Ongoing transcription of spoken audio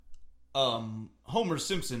Homer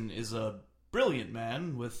Simpson is a brilliant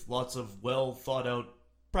man with lots of well-thought-out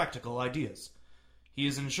practical ideas. He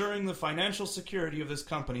is ensuring the financial security of this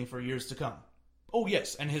company for years to come. Oh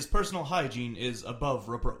yes, and his personal hygiene is above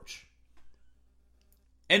reproach.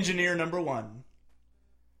 Engineer number 1.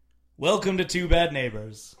 Welcome to Two Bad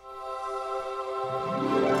Neighbors.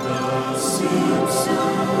 The Simpsons.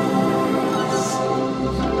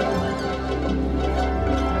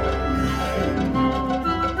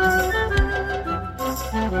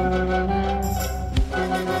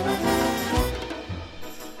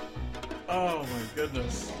 Oh my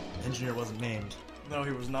goodness. Engineer wasn't named. No,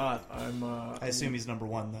 he was not. I assume he's number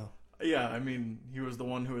 1 though. Yeah, I mean, he was the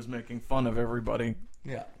one who was making fun of everybody.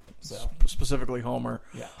 Yeah. So Specifically Homer.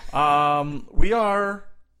 yeah. We are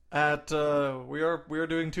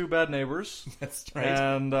doing Two Bad Neighbors. That's right.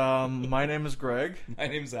 And my name is Greg. My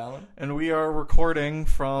name's Alan. And we are recording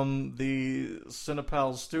from the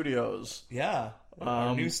Cinepal Studios. Yeah.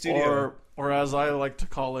 Our new studio. Or as I like to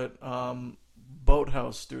call it,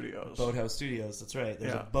 Boathouse Studios. Boathouse Studios, that's right.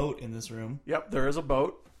 There's Yeah. a boat in this room. Yep, there is a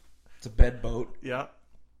boat. It's a bed boat. Yeah.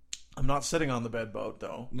 I'm not sitting on the bed boat,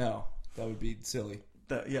 though. No, that would be silly.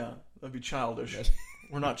 That'd be childish.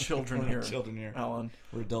 We're not children We're here. not children here. Alan.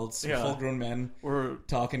 We're adults, Yeah. full-grown men. We're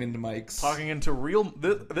talking into mics. talking into real...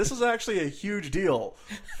 This is actually a huge deal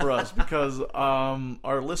for us because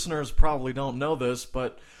our listeners probably don't know this,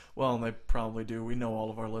 but... Well, they probably do. We know all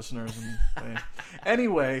of our listeners.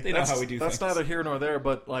 Anyway, they know how we do that's things. neither here nor there,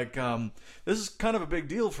 but this is kind of a big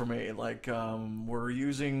deal for me. We're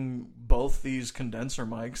using both these condenser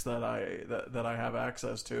mics that I have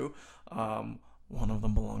access to. One of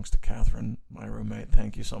them belongs to Catherine, my roommate.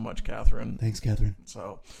 Thank you so much, Catherine. Thanks, Catherine.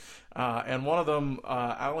 So, and one of them,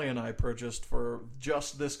 Allie and I purchased for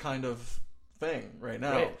just this kind of thing right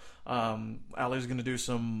now. Right. Allie's going to do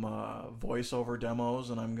some voiceover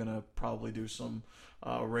demos, and I'm going to probably do some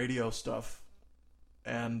radio stuff.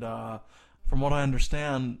 And from what I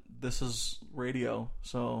understand, this is radio,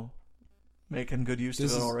 so making good use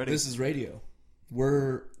of it already. This is radio.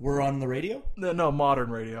 We're on the radio? No,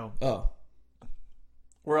 modern radio. Oh.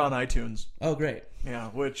 We're on iTunes. Oh, great. Yeah,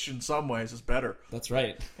 which in some ways is better. That's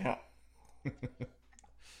right. Yeah.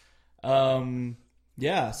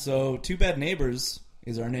 Yeah, so Two Bad Neighbors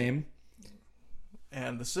is our name.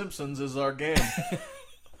 And The Simpsons is our game.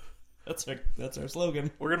 That's our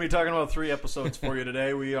slogan. We're going to be talking about 3 episodes for you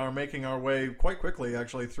today. We are making our way quite quickly,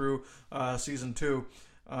 actually, through Season 2.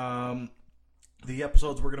 The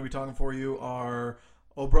episodes we're going to be talking for you are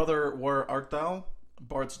Oh Brother, Where Art Thou?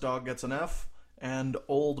 Bart's Dog Gets an F, and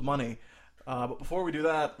Old Money. But before we do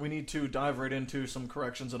that, we need to dive right into some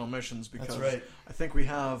corrections and omissions because That's right. I think we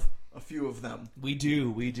have a few of them. We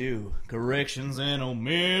do. Corrections and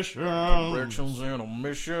omissions. Corrections and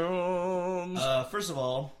omissions. First of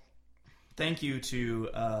all, thank you to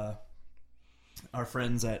our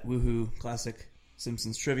friends at Woohoo Classic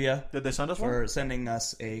Simpsons Trivia. Did they send us for one? sending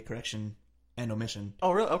us a correction and omission.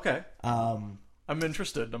 Oh, really? Okay. I'm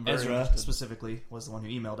interested. I'm very Ezra interested. specifically was the one who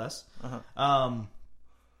emailed us. Uh-huh.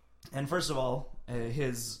 And first of all,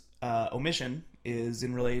 his omission is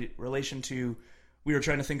in relation to... We were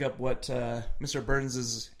trying to think up what Mr.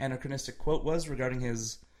 Burns' anachronistic quote was regarding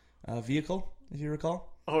his vehicle, if you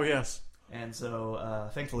recall. Oh, yes. And so,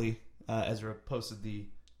 thankfully, Ezra posted the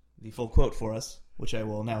full quote for us, which I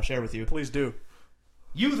will now share with you. Please do.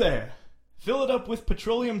 You there! Fill it up with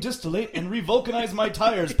petroleum distillate and revulcanize my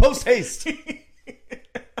tires post-haste!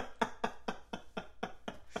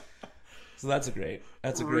 So that's a great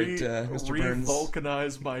Mr. Burns.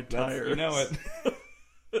 Revulcanize my tires. You know it.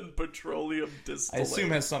 And petroleum distillate. I assume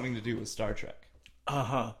has something to do with Star Trek.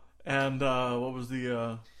 Uh-huh. And what was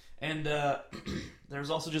the... And there's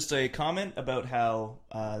also just a comment about how,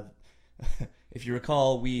 if you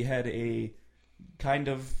recall, we had a kind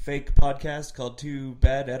of fake podcast called Two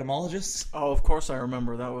Bad Etymologists. Oh, of course I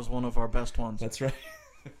remember. That was one of our best ones. That's right.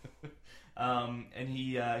 And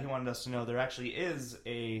he wanted us to know there actually is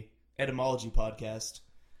a etymology podcast.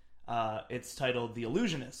 It's titled The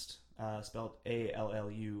Allusionist. Spelled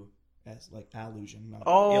A-L-L-U-S, like allusion, not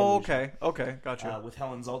illusion. Okay, gotcha. With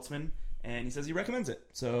Helen Zaltzman, and he says he recommends it.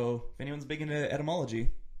 So if anyone's big into etymology,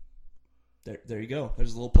 there you go.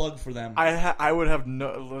 There's a little plug for them. I would have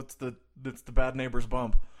no... It's the Bad Neighbors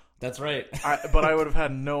Bump. That's right. But I would have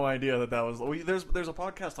had no idea that was... There's a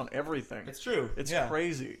podcast on everything. It's true. It's yeah.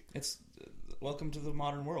 crazy. It's welcome to the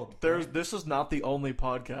modern world. This is not the only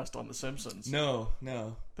podcast on The Simpsons. No.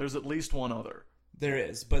 There's at least one other. There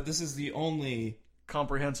is, but this is the only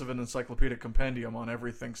comprehensive and encyclopedic compendium on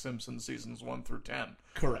everything Simpsons seasons 1 through 10.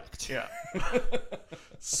 Correct. Yeah.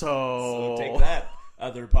 So So take that.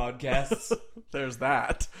 other podcasts. There's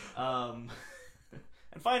that. And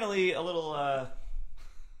finally, a little, I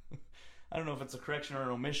don't know if it's a correction or an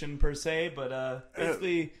omission per se, but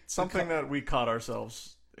basically... Something that we caught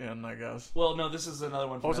ourselves in, I guess. Well, no, this is another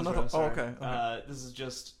one from it's Ezra, another... sorry. Oh, okay. This is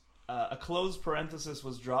just... a closed parenthesis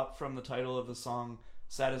was dropped from the title of the song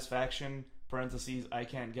Satisfaction, parentheses, I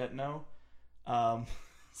Can't Get No.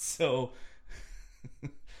 So...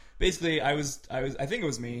 Basically, I think it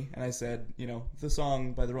was me, and I said, the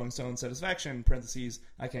song by the Rolling Stones, Satisfaction, parentheses,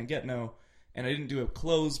 I Can't Get No, and I didn't do a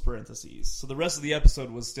closed parentheses. So the rest of the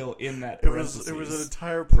episode was still in that parentheses. It was an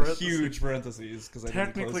entire parentheses. Huge parentheses.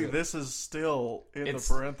 Technically, this is still in the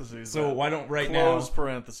parentheses. So why don't close now...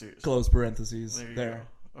 parentheses. Close parentheses. There.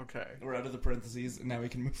 Go. Okay. We're out of the parentheses, and now we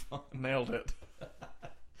can move on. Nailed it.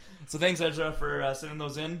 So thanks, Ezra, for sending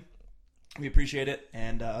those in. We appreciate it,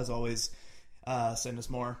 and as always, send us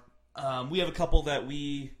more. We have a couple that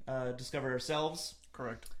we discovered ourselves.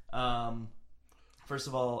 Correct. First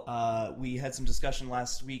of all, we had some discussion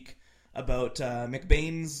last week about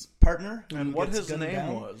McBain's partner. And what his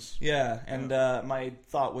name was. Yeah, and my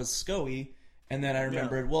thought was Scoey, and then I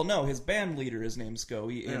remembered, well, no, his band leader is named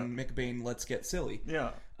Scoey in McBain Let's Get Silly.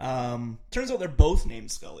 Yeah. Turns out they're both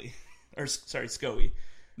named Scully. Or, sorry, Scoey.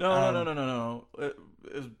 No.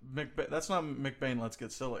 That's not McBain Let's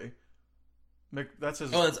Get Silly. That's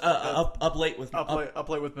his. Oh, it's up late with up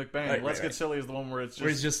late with McBain. Right, Let's Get Silly is the one where it's just where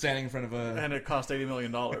he's just standing in front of a and it cost $80 million.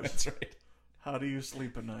 That's right. How do you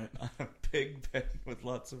sleep at night? On a big bed with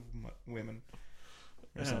lots of women.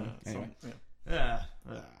 Or something. Anyway,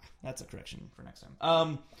 that's a correction for next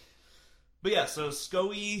time. But yeah, so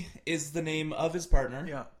Scoey is the name of his partner.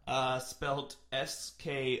 Yeah. Spelt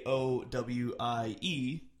Skowie.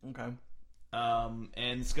 Okay.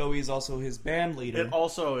 And Scoey is also his band leader. It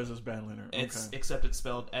also is his band leader. Except it's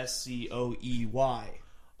spelled Scoey.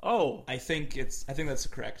 Oh, I think that's the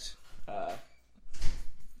correct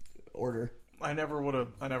order. I never would have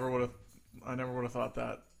thought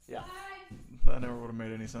that. Yeah. That never would have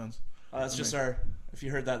made any sense. That's just if you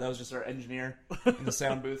heard that was just our engineer in the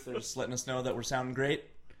sound booth. They're just letting us know that we're sounding great.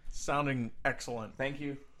 Sounding excellent. Thank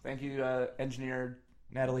you, engineer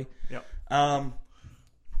Natalie. Yep.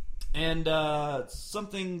 And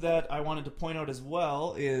something that I wanted to point out as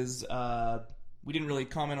well is we didn't really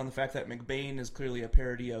comment on the fact that McBain is clearly a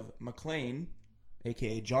parody of McClane,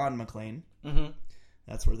 a.k.a. John McClane. Mm-hmm.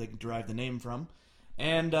 That's where they derive the name from.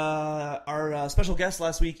 And our special guest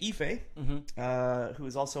last week, Ife, who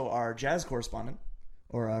is also our jazz correspondent,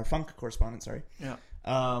 or our funk correspondent, sorry. Yeah.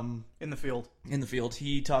 In the field.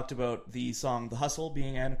 He talked about the song The Hustle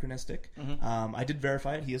being anachronistic. Mm-hmm. I did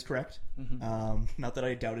verify it. He is correct. Mm-hmm. Not that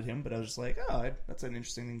I doubted him, but I was just like, that's an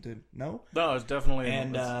interesting thing to know. No, it's definitely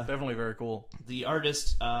definitely very cool. The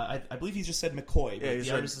artist, I believe he just said McCoy, but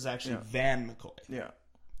the artist is actually Van McCoy. Yeah.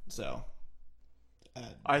 So,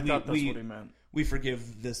 I thought that's what he meant. We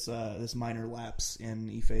forgive this minor lapse in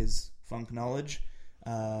Ife's funk knowledge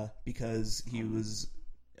because he was...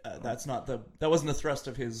 that wasn't the thrust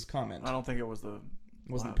of his comment. I don't think it was the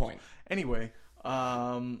point. Anyway,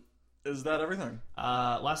 is that everything?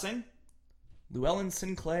 Last thing, Llewellyn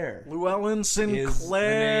Sinclair. Is the name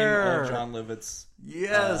of John Lovitz.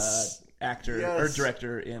 Yes, actor or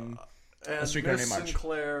director in A Streetcar Named March.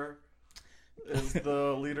 Sinclair is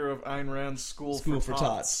the leader of Ayn Rand's School for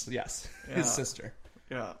Tots. Yes, his sister.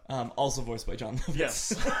 Yeah, also voiced by John Lovitz.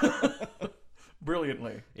 Yes,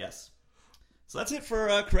 brilliantly. Yes. So that's it for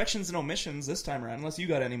corrections and omissions this time around, unless you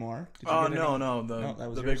got any more. No.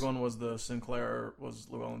 The big one was Llewellyn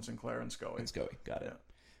Sinclair and Scoey. Got it. Yeah.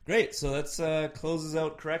 Great. So that closes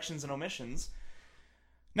out corrections and omissions.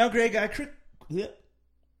 Now, Greg,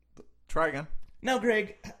 Try again. Now,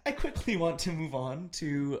 Greg, I quickly want to move on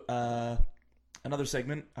to another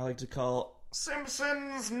segment I like to call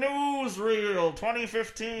Simpsons Newsreel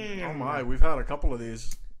 2015. Oh my, we've had a couple of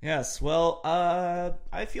these. Yes, well,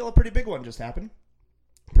 I feel a pretty big one just happened.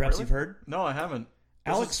 Perhaps you've heard. No, I haven't.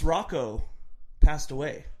 Alex Rocco passed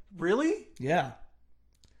away. Really? Yeah.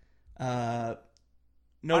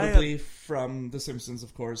 Notably from The Simpsons,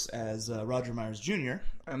 of course, as Roger Myers Jr.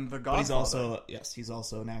 And The Godfather. But he's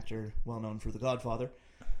also an actor well known for The Godfather.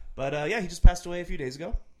 But he just passed away a few days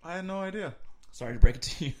ago. I had no idea. Sorry to break it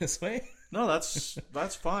to you this way. No,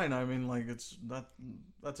 that's fine. I mean,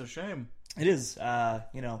 that's a shame. It is.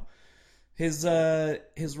 His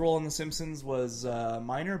role in The Simpsons was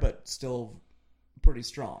minor, but still pretty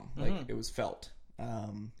strong. Like it was felt.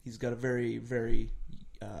 He's got a very, very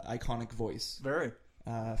iconic voice. Very.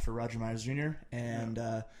 For Roger Myers Jr. And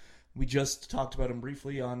we just talked about him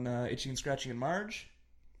briefly on Itchy and Scratchy and Marge.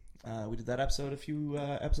 We did that episode a few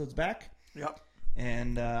episodes back. Yep.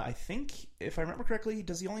 And I think, if I remember correctly,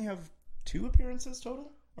 does he only have 2 appearances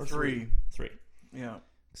total? Or 3? 3. Yeah.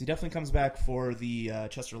 Because he definitely comes back for the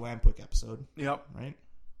Chester Lampwick episode. Yep. Right?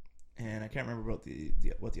 And I can't remember about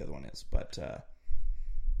what the other one is, but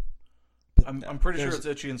I'm pretty sure it's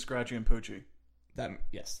Itchy and Scratchy and Poochie.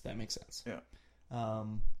 Yes, that makes sense. Yeah.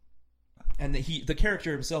 And the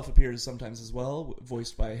character himself appears sometimes as well,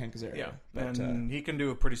 voiced by Hank Azaria. Yeah, but, and he can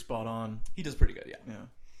do it pretty spot on. He does pretty good, yeah. Yeah.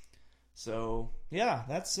 So yeah,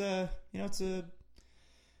 that's it's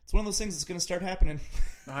one of those things that's going to start happening.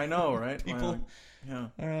 I know, right? People,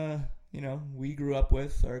 yeah. We grew up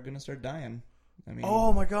with are going to start dying. I mean,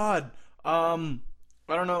 oh my God. I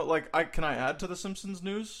don't know. Like, can I add to the Simpsons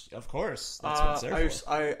news? Of course, that's what it's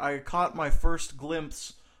there for. I caught my first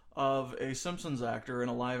glimpse of a Simpsons actor in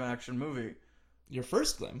a live action movie. Your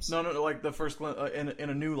first glimpse? No, like the first glimpse in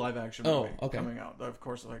a new live action movie coming out. Of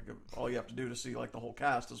course, like all you have to do to see like the whole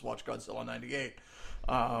cast is watch Godzilla '98.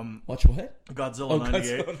 Watch what? Godzilla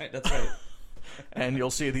 '98. Godzilla, that's right. And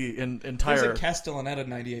you'll see the I entire. was like Castellaneta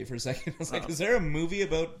 '98 for a second. I was like, is there a movie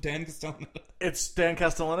about Dan Castellaneta? It's Dan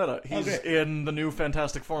Castellaneta. He's in the new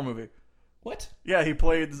Fantastic Four movie. What? Yeah, he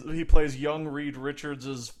plays young Reed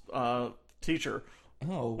Richards' teacher.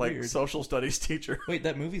 Oh, like weird. Social studies teacher. Wait,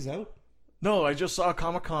 that movie's out? No, I just saw a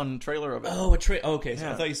Comic-Con trailer of it. Oh, okay. So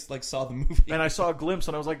I thought you saw the movie. And I saw a glimpse,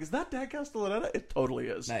 and I was like, "Is that Dan Castellaneta?" It totally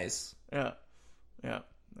is. Nice. Yeah.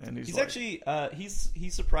 And he's like, actually he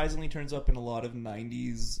surprisingly turns up in a lot of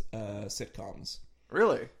 '90s sitcoms.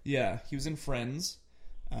 Really? Yeah, he was in Friends.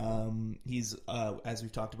 He's as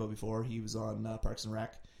we've talked about before, he was on Parks and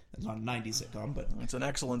Rec. It's not a '90s sitcom, but it's an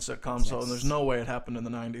excellent sitcom. So there's no way it happened in the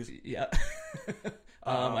 '90s. Yeah.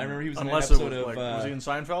 I remember he was in an unless episode it was, of. Was he in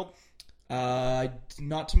Seinfeld?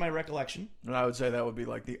 Not to my recollection. And I would say that would be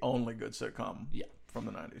like the only good sitcom. Yeah. From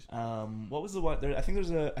the '90s. What was the one? I think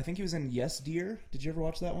he was in Yes Dear. Did you ever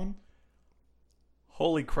watch that one?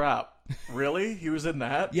 Holy crap! Really? He was in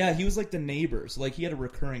that? Yeah, he was like the neighbor. So like he had a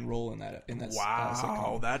recurring role in that. Wow,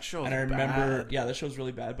 sitcom. that show's and I remember, bad. Yeah, that show's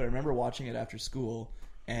really bad. But I remember watching it after school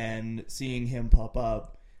and seeing him pop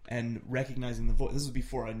up and recognizing the voice. This was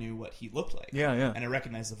before I knew what he looked like. Yeah. And I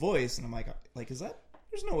recognized the voice, and I'm like, is that?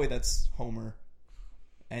 There's no way that's Homer.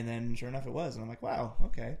 And then sure enough, it was. And I'm like, wow,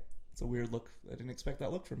 okay. It's a weird look. I didn't expect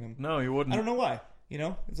that look from him. No, you wouldn't. I don't know why.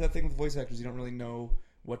 It's that thing with voice actors. You don't really know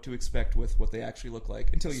what to expect with what they actually look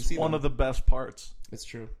like until you see them. One of the best parts. It's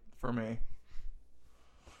true. For me.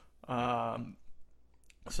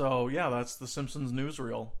 So, yeah, that's the Simpsons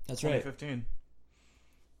newsreel. That's right. 2015.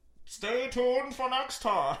 Stay tuned for next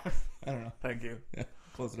time. I don't know. Thank you. Yeah,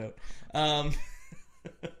 close it out.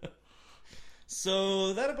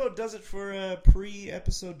 So that about does it for a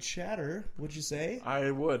pre-episode chatter, would you say? I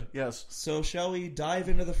would, yes. So shall we dive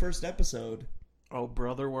into the first episode? Oh,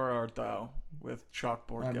 brother, where art thou? With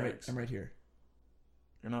chalkboard gags. I'm right here.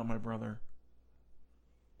 You're not my brother.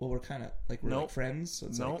 Well, we're kind of like like friends. So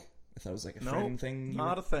it's like I thought it was like a friend thing.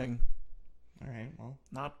 Not a thing. All right, well,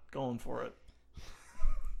 not going for it.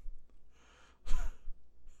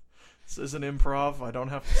 This isn't improv. I don't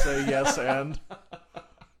have to say yes and.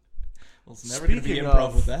 Well, it's never going to be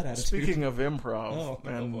improv with that attitude. Speaking of improv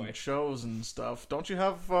and boy. shows and stuff, don't you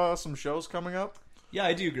have some shows coming up? Yeah,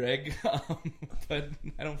 I do, Greg. But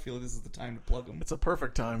I don't feel this is the time to plug them. It's a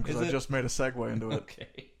perfect time because I just made a segue into it.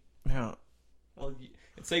 Okay. Yeah. Well,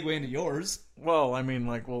 it's segue into yours. Well, I mean,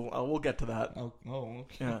 like, we'll get to that. Oh,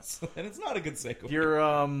 okay. Yeah. And it's not a good segue.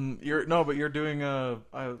 You're doing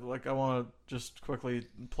I want to just quickly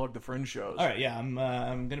plug the Fringe shows. All right, yeah, I'm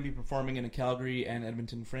going to be performing in a Calgary and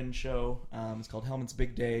Edmonton Fringe show. It's called Helmet's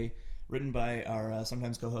Big Day, written by our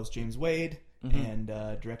sometimes co-host James Wade, and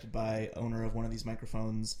directed by owner of one of these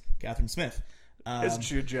microphones, Catherine Smith. Isn't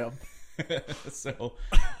she a gem? So,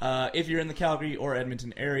 if you're in the Calgary or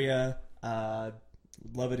Edmonton area,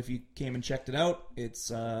 love it if you came and checked it out. It's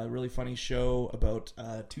a really funny show about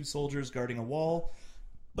 2 soldiers guarding a wall,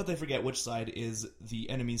 but they forget which side is the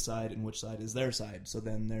enemy side and which side is their side. So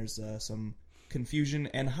then there's some confusion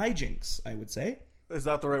and hijinks, I would say. Is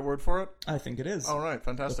that the right word for it? I think it is. All right,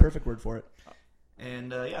 fantastic. The perfect word for it.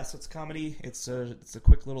 And so it's comedy. It's a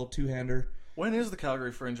quick little 2-hander. When is the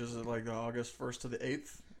Calgary Fringe? Is it like August 1st to the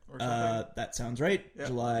 8th? Or something? That sounds right. Yeah.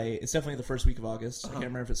 July. It's definitely the first week of August. I can't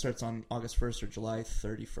remember if it starts on August 1st or July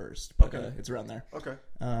 31st, but it's around there. Okay.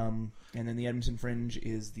 And then the Edmonton Fringe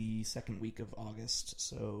is the second week of August,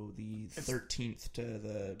 so the 13th to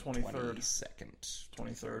the 22nd.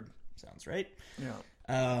 23rd. Sounds right.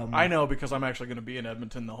 Yeah. I know because I'm actually going to be in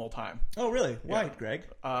Edmonton the whole time. Oh, really? Why, Greg?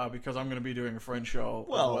 Because I'm going to be doing a Fringe show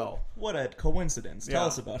as well. What a coincidence. Tell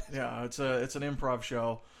us about it. Yeah, it's an improv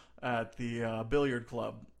show at the billiard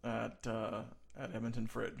club at at Edmonton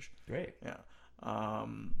Fringe. Great. Yeah.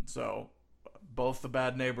 So both the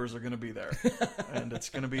bad neighbors are going to be there, and it's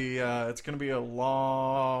going to be a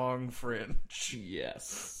long Fringe.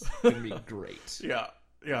 Yes. It's going to be great. Yeah.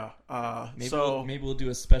 Yeah. Maybe we'll do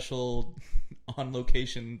a special on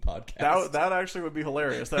location podcast. That actually would be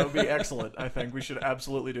hilarious. That would be excellent. I think we should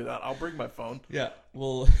absolutely do that. I'll bring my phone. Yeah.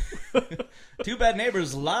 Well, Two Bad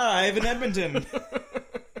Neighbors live in Edmonton.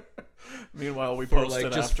 Meanwhile, we For post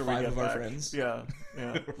it just after we 5 get of back. our friends. Yeah.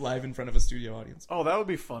 Yeah. Live in front of a studio audience. Oh, that would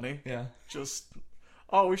be funny. Yeah.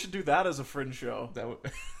 We should do that as a Fringe show. That would.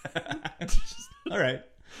 All right.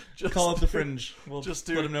 Just Call up the Fringe. We'll just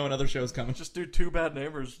let them know when other shows coming. Just do Two Bad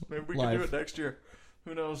Neighbors. Maybe we can Live. do it next year.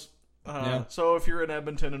 Who knows? Yeah. So if you're in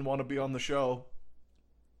Edmonton and want to be on the show,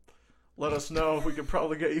 let us know. We could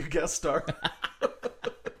probably get you a guest star.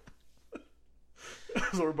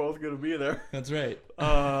 So we're both going to be there. That's right.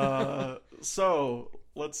 So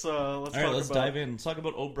let's Let's dive in. Let's talk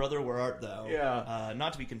about Oh Brother, Where Art Thou? Yeah.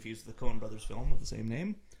 Not to be confused with the Coen Brothers film of the same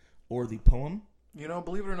name, or the poem. You know,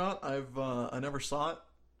 believe it or not, I never saw it.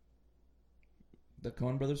 The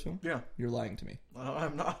Coen Brothers film? Yeah. You're lying to me.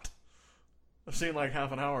 I'm not. I've seen like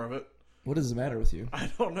half an hour of it. What is the matter with you?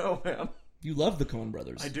 I don't know, man. You love the Coen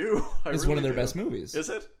Brothers. I do. It's one of their best movies. Is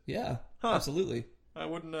it? Yeah. Huh. Absolutely. I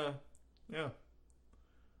wouldn't. Yeah.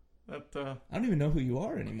 That. I don't even know who you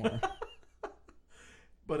are anymore.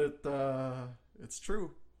 But it's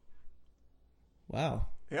true. Wow.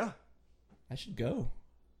 Yeah. I should go.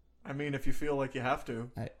 I mean, if you feel like you have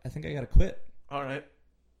to. I think I gotta quit. All right.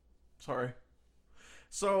 Sorry.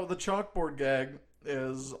 So the chalkboard gag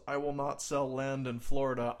is I will not sell land in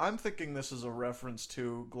Florida. I'm thinking this is a reference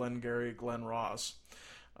to Glengarry Glen Ross.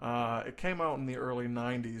 It came out in the early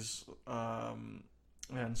 90s,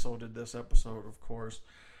 and so did this episode, of course.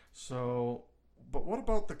 So, but what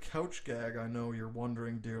about the couch gag? I know you're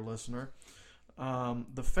wondering, dear listener.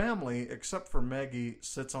 The family, except for Maggie,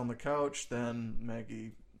 sits on the couch. Then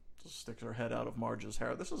Maggie sticks her head out of Marge's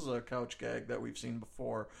hair. This is a couch gag that we've seen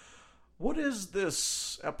before. What is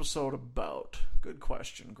this episode about? Good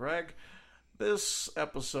question, Greg. This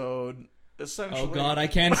episode essentially... Oh, God, I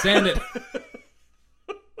can't stand it.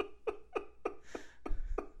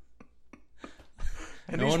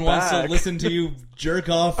 No one wants to listen to you jerk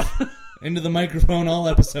off into the microphone all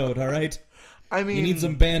episode, all right? I mean... You need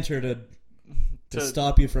some banter to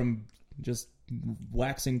stop you from just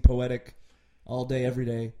waxing poetic all day, every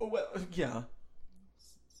day. Well, yeah.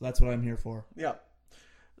 So that's what I'm here for. Yeah.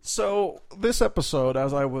 So, this episode,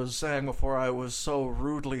 as I was saying before, I was so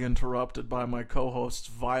rudely interrupted by my co-host's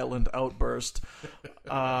violent outburst,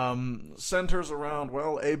 centers around,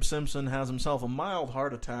 well, Abe Simpson has himself a mild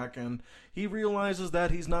heart attack, and he realizes that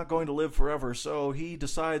he's not going to live forever, so he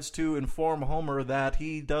decides to inform Homer that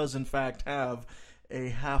he does, in fact, have a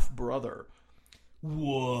half-brother.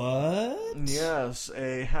 What? Yes,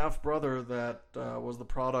 a half-brother that was the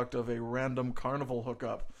product of a random carnival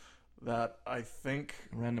hookup. That I think...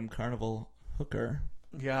 Random carnival hooker.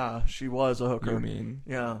 Yeah, she was a hooker. You mean?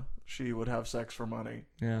 Yeah, she would have sex for money.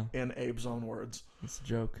 Yeah. In Abe's own words. It's a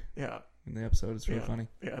joke. Yeah. In the episode, it's really funny.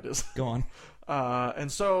 Yeah, it is. Go on.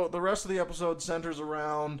 And so the rest of the episode centers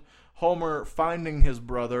around Homer finding his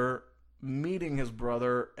brother, meeting his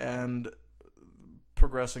brother, and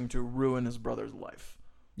progressing to ruin his brother's life.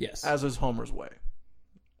 Yes. As is Homer's way.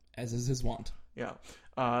 As is his wont. Yeah.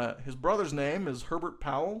 His brother's name is Herbert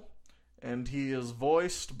Powell. And he is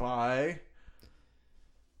voiced by...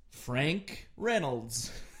 Frank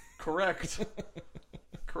Reynolds. Correct.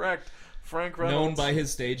 Correct. Frank Reynolds. Known by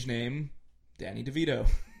his stage name, Danny DeVito.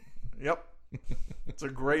 Yep. It's a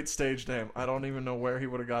great stage name. I don't even know where he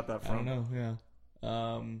would have got that from. I don't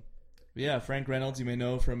know, yeah. Frank Reynolds, you may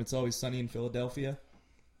know from It's Always Sunny in Philadelphia.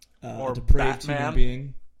 Or a depraved Batman. human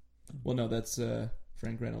being. Well, no, that's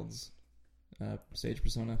Frank Reynolds' stage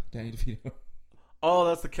persona, Danny DeVito. Oh,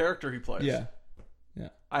 that's the character he plays. Yeah.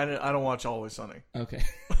 I don't watch Always Sunny. Okay.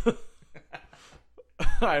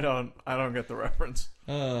 I don't get the reference.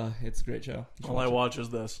 It's a great show. All I watch is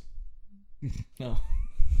this. No.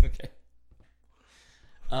 Okay.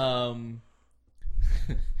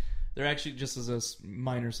 There actually, just as a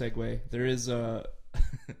minor segue, there is a... I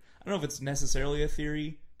don't know if it's necessarily a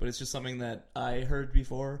theory, but it's just something that I heard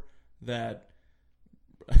before, that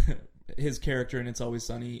his character in It's Always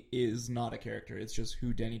Sunny is not a character. It's just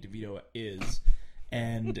who Danny DeVito is.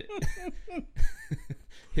 And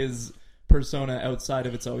his persona outside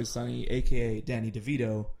of It's Always Sunny, a.k.a. Danny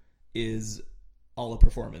DeVito, is all a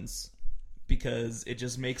performance. Because it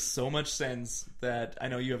just makes so much sense that... I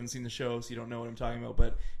know you haven't seen the show, so you don't know what I'm talking about,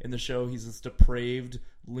 but in the show, he's this depraved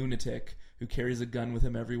lunatic who carries a gun with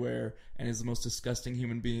him everywhere and is the most disgusting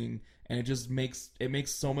human being. And it just makes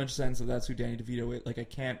so much sense that that's who Danny DeVito is. Like, I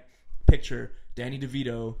can't picture Danny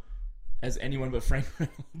DeVito as anyone but Frank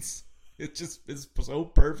Reynolds. It just is so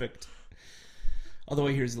perfect. Although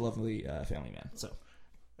here's a lovely family man. So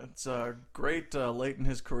it's a great late in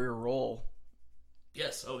his career role.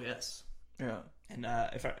 Yes. Oh, yes. Yeah. And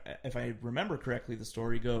if I remember correctly, the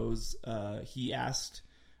story goes he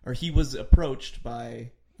was approached by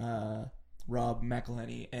Rob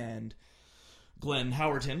McElhenney and Glenn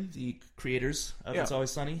Howerton, the creators of It's Always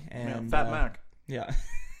Sunny, and Fat Mac. Yeah,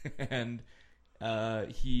 and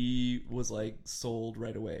he was like sold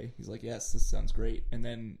right away. He's like, yes, this sounds great. And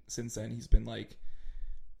then since then, he's been like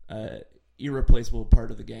irreplaceable part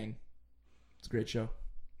of the gang. It's a great show. You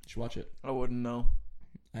should watch it. I wouldn't know.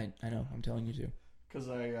 I know. I'm telling you to. Because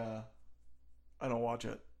I don't watch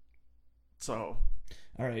it. So.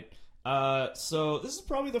 All right. So this is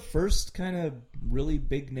probably the first kind of really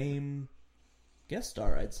big name guest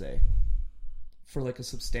star, I'd say, for like a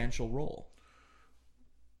substantial role.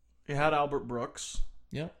 You had Albert Brooks.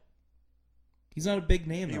 Yep. He's not a big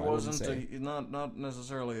name, though. He wasn't not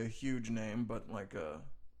necessarily a huge name, but like a...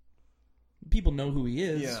 People know who he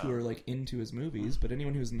is, who are like into his movies, but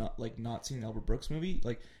anyone who's not seen an Albert Brooks movie,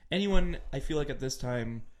 like anyone, I feel like at this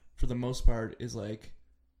time, for the most part, is like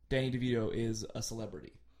Danny DeVito is a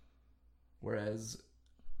celebrity, whereas,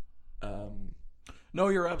 no,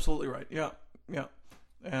 you're absolutely right. Yeah,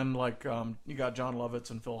 and like you got John Lovitz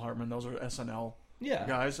and Phil Hartman; those are SNL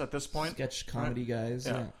guys at this point, sketch comedy guys.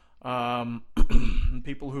 Yeah,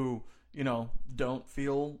 people who don't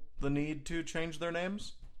feel the need to change their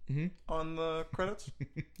names. On the credits.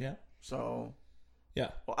 Yeah. So. Yeah.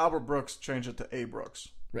 Well, Albert Brooks changed it to A. Brooks.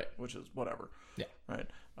 Right. Which is whatever. Yeah. Right.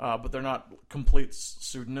 But they're not complete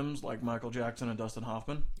pseudonyms like Michael Jackson and Dustin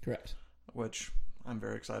Hoffman. Correct. Which I'm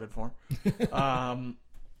very excited for.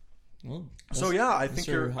 Well, so yeah, I think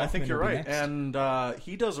you're right, and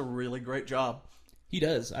he does a really great job. He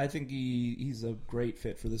does. I think he's a great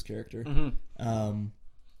fit for this character. And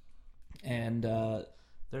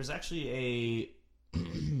there's actually a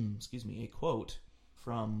a quote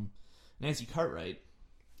from Nancy Cartwright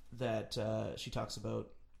that she talks about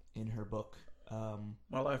in her book.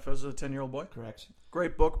 My Life as a 10-Year-Old Boy. Correct.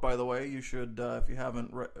 Great book, by the way. You should, if you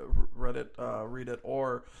haven't read it, read it,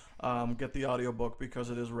 or get the audiobook because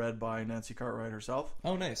it is read by Nancy Cartwright herself.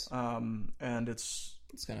 Oh, nice. And it's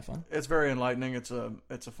kind of fun. It's very enlightening. It's a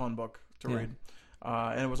fun book to read.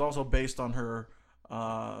 And it was also based on her,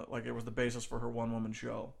 it was the basis for her one-woman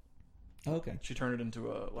show. Oh, okay. She turned it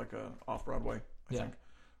into a off-Broadway, I think.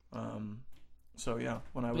 So yeah,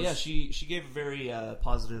 she gave a very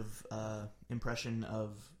positive impression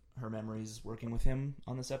of her memories working with him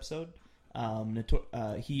on this episode.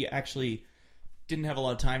 He actually didn't have a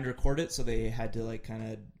lot of time to record it, so they had to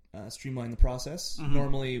kind of streamline the process.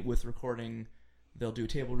 Normally with recording, they'll do a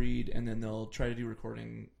table read and then they'll try to do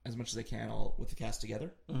recording as much as they can all with the cast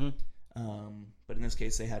together. But in this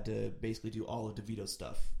case, they had to basically do all of DeVito's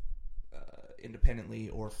stuff independently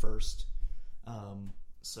or first.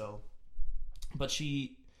 But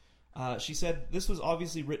she said, "This was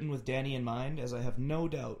obviously written with Danny in mind, as I have no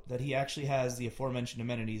doubt that he actually has the aforementioned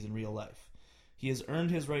amenities in real life. He has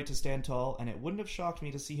earned his right to stand tall, and it wouldn't have shocked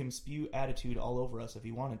me to see him spew attitude all over us if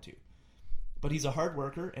he wanted to. But he's a hard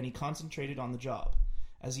worker, and he concentrated on the job.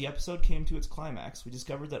 As the episode came to its climax, we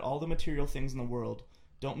discovered that all the material things in the world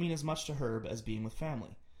don't mean as much to Herb as being with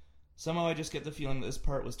family. Somehow I just get the feeling that this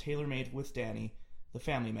part was tailor-made with Danny, the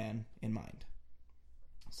family man, in mind."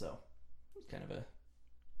 So, it's kind of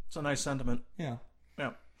it's a nice sentiment. Yeah.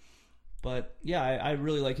 Yeah. But, yeah, I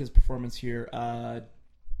really like his performance here.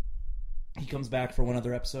 He comes back for one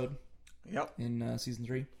other episode. Yep. In season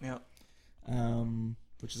 3. Yeah.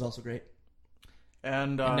 Which is also great.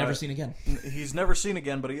 And never seen again. He's never seen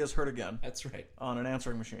again, but he is heard again. That's right. On an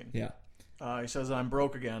answering machine. Yeah. He says, "I'm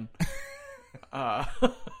broke again."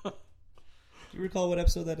 Do you recall what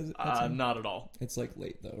episode that is? Not at all. It's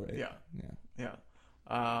late though, right? Yeah.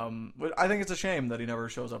 But I think it's a shame that he never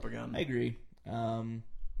shows up again. I agree.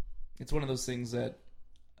 It's one of those things that,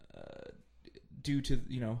 due to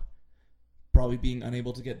probably being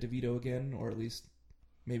unable to get DeVito again, or at least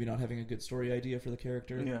maybe not having a good story idea for the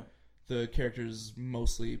character. Yeah. The character's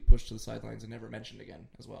mostly pushed to the sidelines and never mentioned again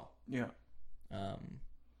as well. Yeah.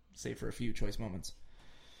 Save for a few choice moments.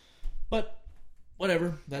 But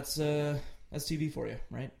whatever. That's TV for you,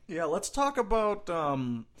 right? Yeah, let's talk about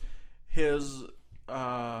his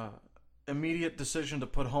immediate decision to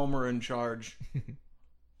put Homer in charge.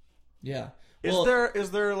 Yeah.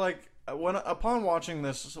 Is there upon watching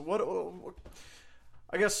this, what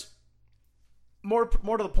I guess more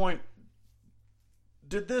to the point,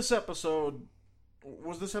 Did this episode...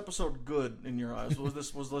 Was this episode good in your eyes? Was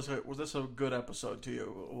this a good episode to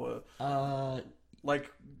you?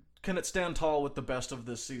 Like, can it stand tall with the best of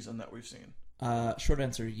this season that we've seen? Short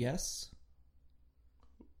answer, yes.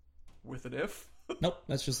 With an if? Nope,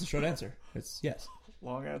 that's just the short answer. It's yes.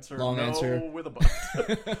 Long answer, Long no answer. With a but.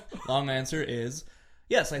 Long answer is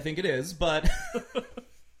yes, I think it is, but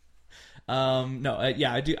no,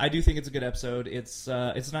 yeah, I do think it's a good episode. It's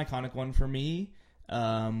an iconic one for me,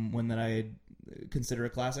 one that I consider a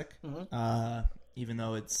classic. Even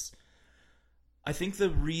though I think the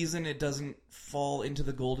reason it doesn't fall into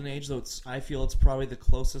the golden age, though I feel it's probably the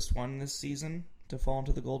closest one this season to fall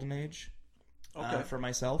into the golden age. Okay. For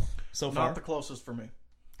myself so far. Not the closest for me.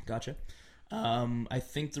 Gotcha. I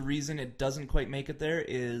think the reason it doesn't quite make it there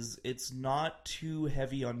is it's not too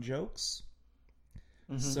heavy on jokes.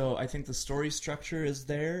 So I think the story structure is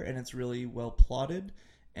there and it's really well plotted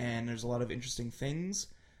and there's a lot of interesting things,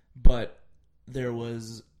 but there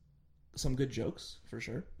was some good jokes for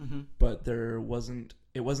sure. But it wasn't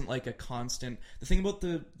like a constant. The thing about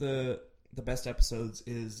the best episodes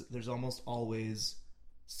is there's almost always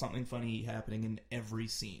something funny happening in every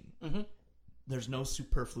scene. There's no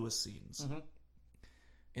superfluous scenes.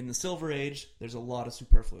 In the Silver Age, there's a lot of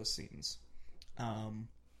superfluous scenes.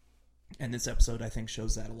 And this episode, I think,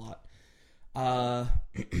 shows that a lot. I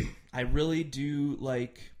really do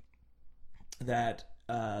like that,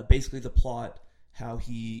 basically the plot, how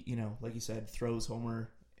he, like you said, throws Homer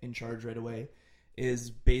in charge right away,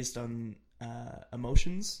 is based on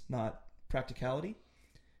emotions, not practicality.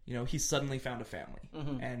 He suddenly found a family.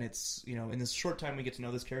 And it's, in this short time we get to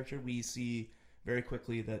know this character, we see very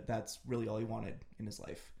quickly that that's really all he wanted in his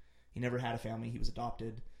life. He never had a family. He was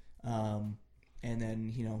adopted. And then,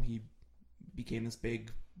 he became this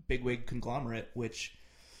bigwig conglomerate, which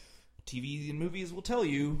TV and movies will tell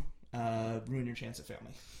you, ruin your chance at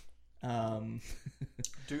family.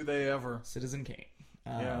 Do they ever? Citizen Kane.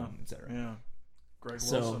 Yeah. Etc. Yeah. Greg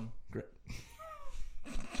Wilson.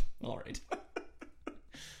 All right. I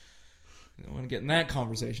don't want to get in that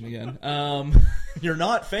conversation again. You're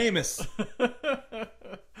not famous.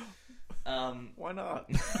 Why not?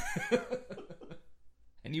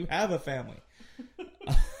 And you have a family.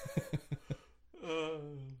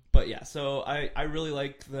 But yeah, so I really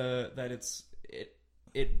like that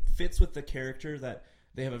it fits with the character that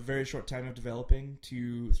they have a very short time of developing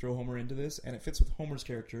to throw Homer into this, and it fits with Homer's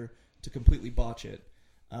character to completely botch it.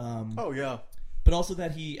 Oh yeah. But also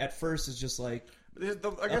that he at first is just like, I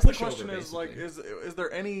guess the question is like, was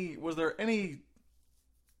there any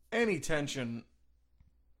tension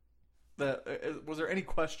that was there any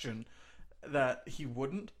question that he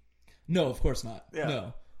wouldn't? No, of course not. Yeah.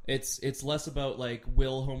 No, it's less about like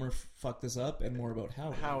will Homer fuck this up and more about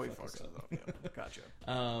how he fucks it up. Yeah, gotcha.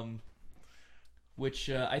 Which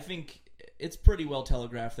I think it's pretty well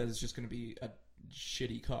telegraphed that it's just going to be a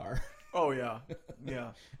shitty car. Oh yeah,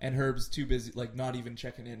 yeah. And Herb's too busy, like not even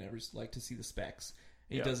checking in to see the specs.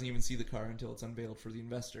 He doesn't even see the car until it's unveiled for the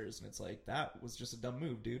investors, and it's like that was just a dumb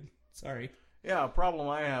move, dude. Sorry. Yeah, a problem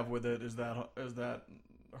I have with it is that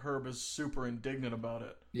Herb is super indignant about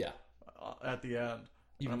it. Yeah. At the end,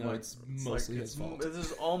 even though it's mostly his fault. This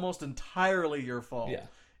is almost entirely your fault. Yeah.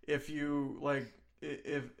 If you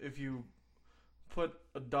if you put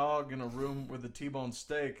a dog in a room with a T-bone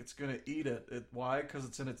steak, it's going to eat it. Why? Because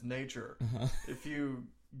it's in its nature. If you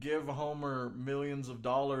give Homer millions of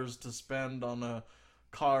dollars to spend on a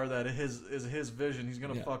car that is his vision, he's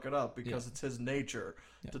going to fuck it up because it's his nature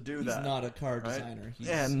to do that. He's not a car designer.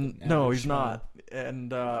 Right? No, he's not.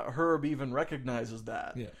 And Herb even recognizes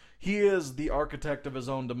that. Yeah. He is the architect of his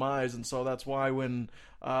own demise, and so that's why when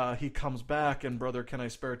he comes back and Brother, Can I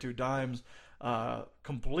Spare Two Dimes,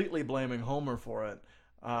 completely blaming Homer for it,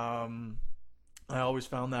 I always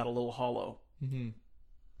found that a little hollow.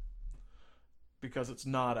 Because it's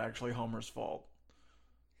not actually Homer's fault.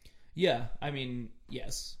 Yeah, I mean,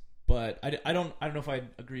 yes, but I don't know if I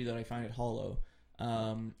agree that I find it hollow.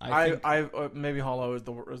 Maybe hollow is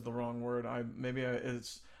the wrong word.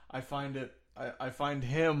 I find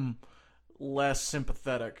him less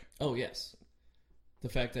sympathetic. Oh yes, the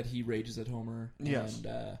fact that he rages at Homer yes.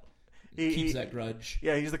 and keeps that grudge.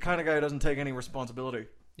 Yeah, he's the kind of guy who doesn't take any responsibility.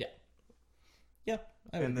 Yeah,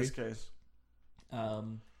 I would in agree. This case.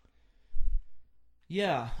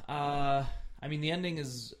 Yeah, I mean, the ending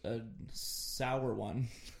is a sour one.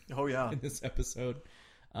 Oh, yeah. In this episode.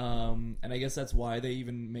 And I guess that's why they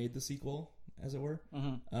even made the sequel, as it were.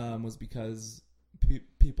 Was because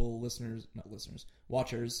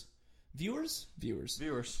watchers. Viewers?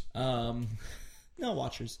 No,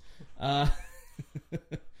 watchers. I'm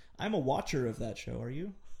a watcher of that show, are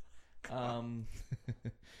you?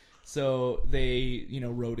 So they,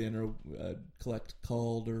 wrote in or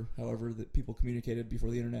called or however that people communicated before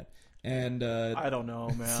the internet, and I don't know,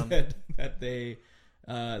 man. said that they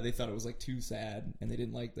thought it was like too sad, and they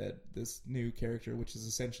didn't like that this new character, which is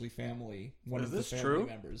essentially family, one of the family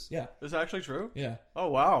members. Yeah, is this actually true? Yeah. Oh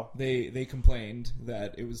wow. They complained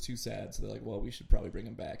that it was too sad, so they're like, well, we should probably bring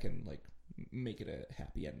him back and like make it a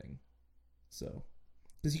happy ending. So,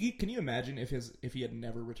 can you imagine if he had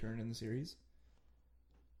never returned in the series?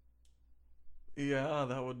 Yeah,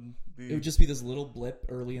 that would be. It would just be this little blip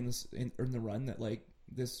early in the run that like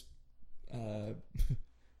this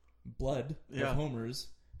blood of Homer's,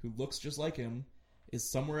 who looks just like him, is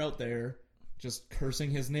somewhere out there just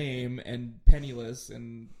cursing his name and penniless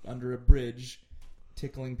and under a bridge,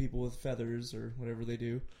 tickling people with feathers or whatever they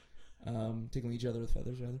do, tickling each other with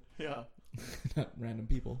feathers rather. Yeah, not random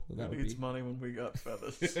people. Who needs money when we got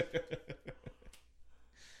feathers?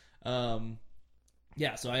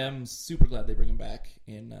 Yeah, so I am super glad they bring him back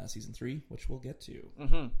in season 3, which we'll get to.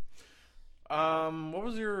 What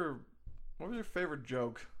was your favorite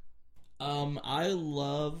joke? I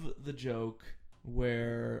love the joke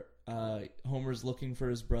where Homer's looking for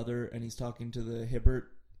his brother and he's talking to the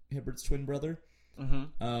Hibbert's twin brother.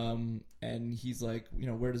 And he's like,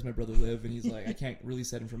 where does my brother live? And he's like, I can't really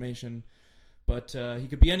set information, but he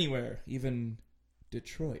could be anywhere, even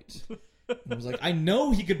Detroit. And I was like, I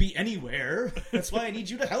know he could be anywhere. That's why I need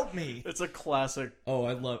you to help me. It's a classic. Oh,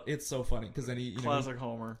 I love it's so funny because then he classic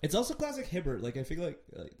Homer. It's also classic Hibbert. Like I feel like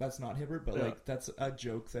that's not Hibbert, but like that's a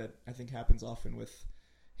joke that I think happens often with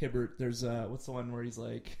Hibbert. There's what's the one where he's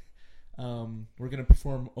like, we're gonna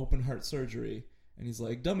perform open heart surgery, and he's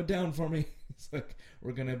like, dumb it down for me. He's like,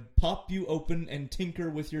 we're gonna pop you open and tinker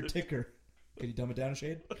with your ticker. Can you dumb it down a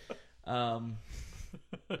shade?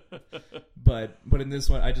 But in this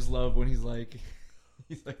one, I just love when he's like,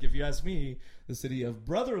 if you ask me, the city of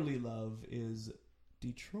brotherly love is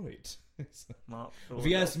Detroit. Not if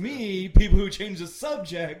you ask me, people who change the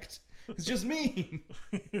subject, it's just mean.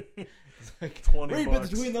 It's like, read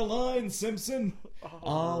between the lines, Simpson.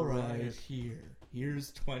 All right,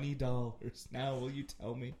 here's $20. Now will you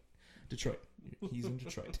tell me? Detroit. He's in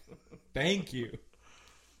Detroit. Thank you.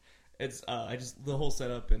 It's the whole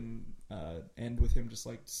setup and end with him just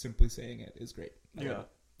like simply saying it is great. Yeah,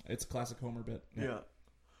 it's a classic Homer bit. Yeah.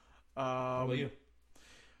 How about you?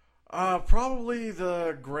 Probably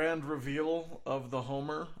the grand reveal of the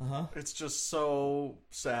Homer. It's just so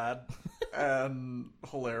sad and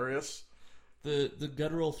hilarious. The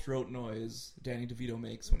guttural throat noise Danny DeVito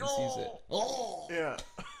makes when he sees it. Oh, yeah.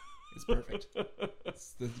 It's perfect.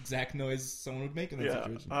 It's the exact noise someone would make in that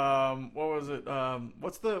situation. What was it?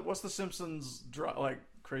 What's the Simpsons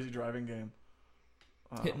crazy driving game?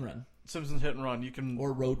 Hit and Run. Simpsons Hit and Run. You can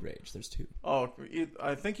or Road Rage. There's 2. Oh,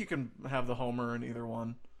 I think you can have the Homer in either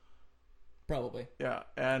one. Probably. Yeah,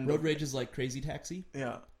 and Road Rage is like Crazy Taxi.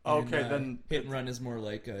 Yeah. And, okay, then Hit and Run is more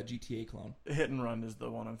like a GTA clone. Hit and Run is the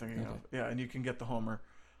one I'm thinking of. Yeah, and you can get the Homer.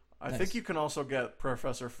 I think you can also get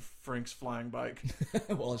Professor Frink's flying bike.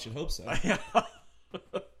 Well, I should hope so. Yeah.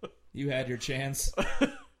 You had your chance.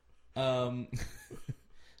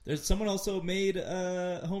 There's someone also made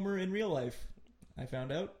Homer in real life. I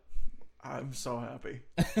found out. I'm so happy.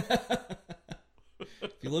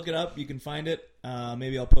 If you look it up, you can find it.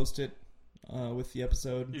 Maybe I'll post it with the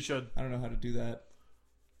episode. You should. I don't know how to do that.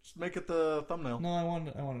 Just make it the thumbnail. No, I want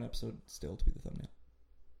an episode still to be the thumbnail.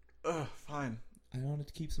 Fine. I wanted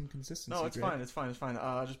to keep some consistency. No, it's fine. It's fine.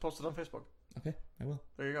 Just post it on Facebook. Okay, I will.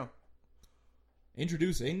 There you go.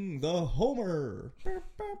 Introducing the Homer.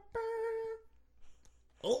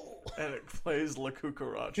 Oh, and it plays La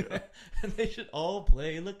Cucaracha. And they should all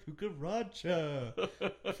play La Cucaracha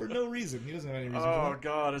for no reason. He doesn't have any reason. Oh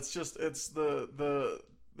God, it's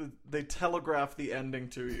they telegraph the ending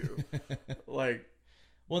to you, like.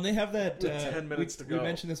 Well, and they have that 10 minutes to go. We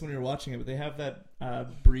mentioned this when we were watching it, but they have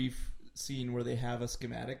that brief scene where they have a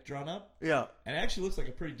schematic drawn up. Yeah. And it actually looks like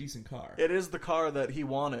a pretty decent car. It is the car that he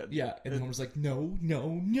wanted. Yeah. And Homer's like, no.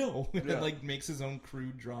 And then like makes his own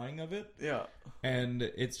crude drawing of it. Yeah. And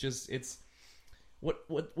it's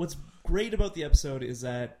what's great about the episode is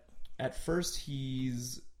that at first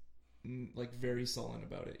he's like very sullen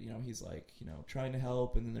about it. He's like, trying to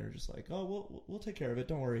help, and then they're just like, oh, we'll take care of it.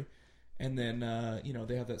 Don't worry. And then,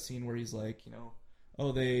 they have that scene where he's like,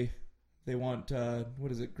 oh, they want,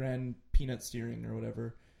 what is it, grand peanut steering or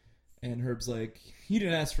whatever. And Herb's like, you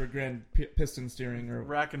didn't ask for grand piston steering or...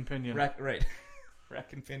 Rack and pinion. Right.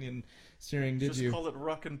 Rack and pinion steering, did you? Just call it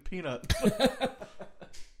ruck and peanut.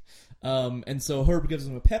 And so Herb gives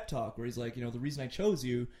him a pep talk where he's like, the reason I chose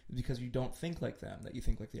you is because you don't think like them, that you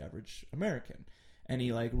think like the average American. and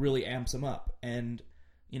he like really amps him up, and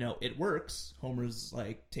it works. Homer's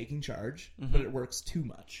like taking charge, but it works too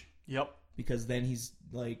much. Yep. Because then he's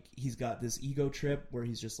got this ego trip where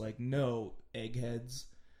he's just like, no, eggheads.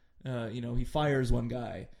 He fires one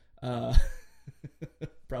guy.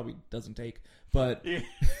 Probably doesn't take, but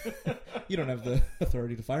you don't have the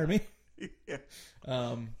authority to fire me. Yeah.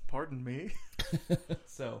 Pardon me.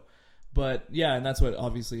 But yeah, and that's what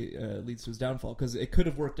obviously leads to his downfall, because it could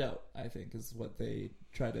have worked out, I think, is what they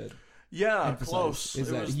try to emphasize. Close. It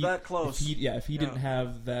was that close. If he didn't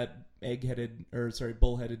have that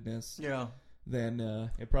bullheadedness, then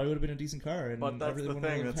it probably would have been a decent car. And but that's the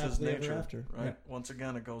thing, that's his nature, after. Right? Yeah. Once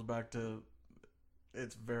again, it goes back to,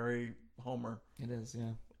 it's very Homer. It is,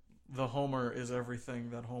 yeah. The Homer is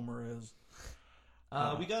everything that Homer is.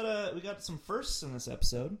 We got some firsts in this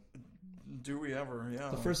episode. Do we ever? Yeah.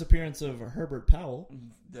 The first appearance of Herbert Powell.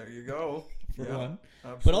 There you go. For one.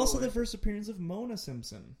 Absolutely. But also the first appearance of Mona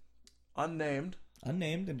Simpson. Unnamed,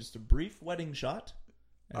 and just a brief wedding shot.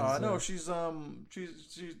 No, she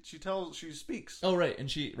speaks. Oh, right, and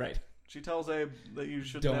she tells Abe that you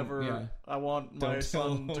should never. Yeah. I want my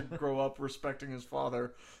son to grow up respecting his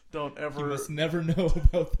father. Don't ever. You must never know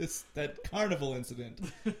about that carnival incident.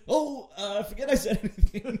 Forget I said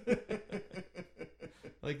anything.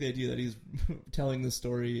 I like the idea that he's telling the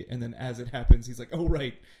story, and then as it happens, he's like, "Oh,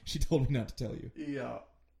 right, she told me not to tell you." Yeah,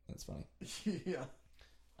 that's funny. Yeah.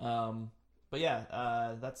 But yeah,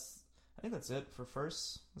 I think that's it for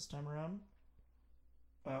firsts this time around.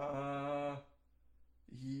 Yeah,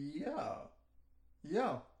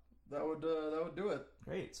 that would do it.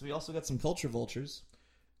 Great. So we also got some culture vultures.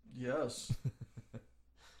 Yes.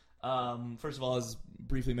 First of all, as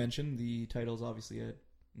briefly mentioned, the title is obviously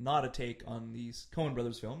not a take on the Coen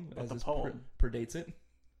Brothers film, but as the this poem predates it.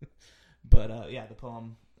 But the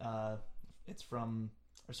poem. It's from,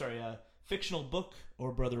 fictional book,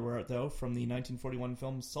 or Brother Where Art Thou, from the 1941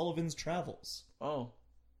 film Sullivan's Travels. Oh.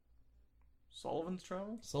 Sullivan's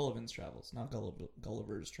Travels? Sullivan's Travels, not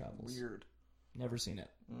Gulliver's Travels. Weird. Never seen it.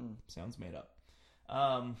 Sounds made up.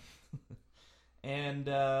 And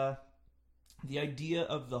the idea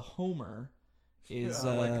of the Homer is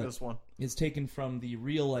I like this one. Is taken from the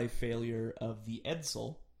real life failure of the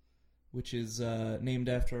Edsel, which is named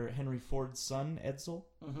after Henry Ford's son, Edsel.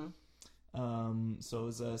 Mm-hmm. So it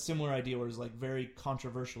was a similar idea where it was like very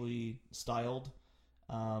controversially styled.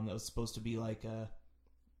 That was supposed to be like a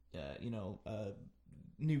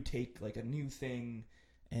new take, like a new thing,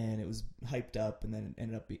 and it was hyped up, and then it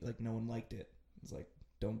ended up like no one liked it. It's like,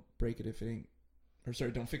 don't break it if it ain't,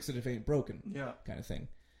 don't fix it if it ain't broken. Yeah, kind of thing.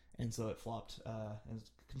 And so it flopped, and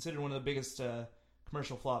it's considered one of the biggest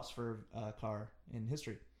commercial flops for a car in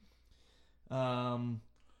history. And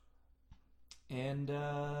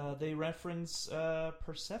they reference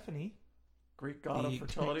Persephone, Greek god of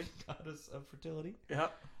fertility. Greek goddess of fertility. Yeah.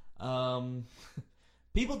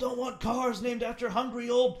 People don't want cars named after hungry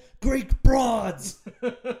old Greek broads.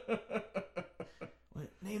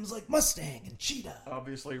 Names like Mustang and Cheetah.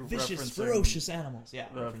 Obviously, vicious, ferocious animals. Yeah,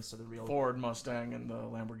 reference to the real Ford Mustang and the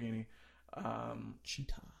Lamborghini.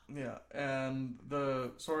 Cheetah. Yeah, and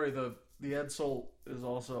the Edsel is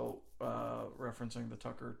also referencing the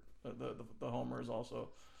Tucker. The Homer is also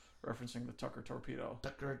referencing the Tucker torpedo.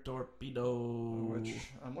 Tucker torpedo, which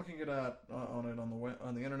I'm looking at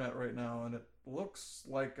on the internet right now, and it looks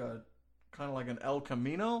like kind of like an El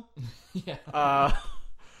Camino. Yeah.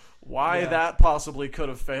 Why that possibly could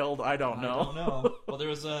have failed, I don't know. I don't know. Well, there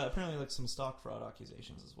was apparently like some stock fraud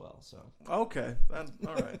accusations as well. So okay, all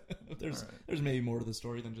right. There's maybe more to the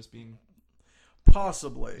story than just being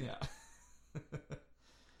possibly. Yeah.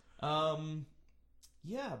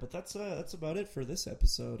 Yeah, but that's about it for this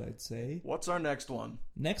episode, I'd say. What's our next one?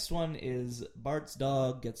 Next one is Bart's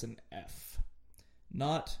dog gets an F.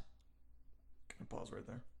 Not. Can I pause right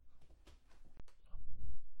there?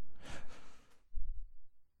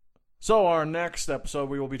 So our next episode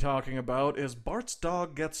we will be talking about is Bart's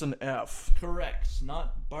dog gets an F. Correct.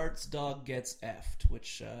 Not Bart's dog gets F'd,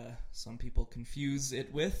 which some people confuse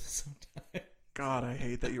it with sometimes. God, I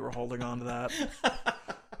hate that you were holding on to that.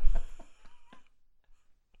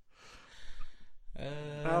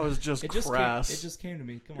 That was just crass. It just came to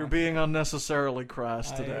me. Come on. You're being unnecessarily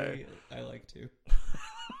crass today. I like to.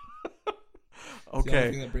 Okay. It's the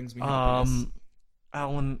only thing that brings me happiness.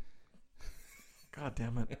 Alan. God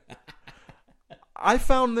damn it. I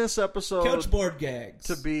found this episode Couchboard gags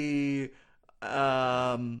to be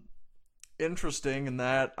interesting in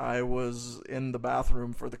that I was in the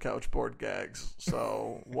bathroom for the couchboard gags.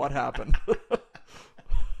 So what happened?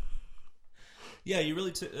 Yeah, you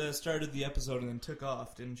really started the episode and then took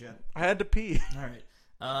off, didn't you? I had to pee. All right.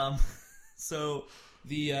 So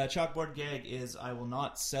the chalkboard gag is, I will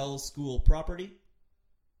not sell school property.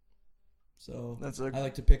 So I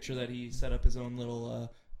like to picture that he set up his own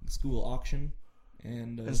little school auction,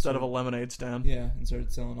 and instead of a lemonade stand. Yeah, and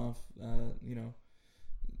started selling off,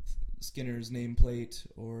 Skinner's nameplate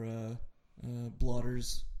or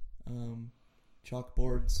blotters,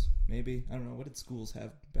 chalkboards. Maybe, I don't know. What did schools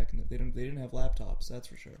have back in the? They didn't have laptops. That's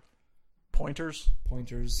for sure. Pointers.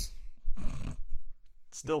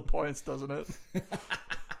 Still points, doesn't it?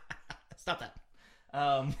 Stop that.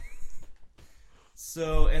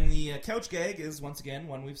 So, and the couch gag is, once again,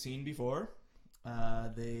 one we've seen before.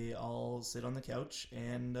 They all sit on the couch,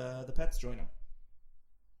 and the pets join them.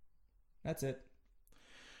 That's it.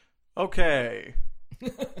 Okay.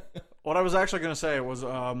 What I was actually going to say was,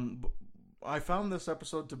 I found this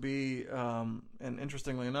episode to be, and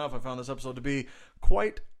interestingly enough, I found this episode to be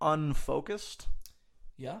quite unfocused.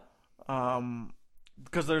 Yeah?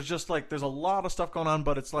 Because there's a lot of stuff going on,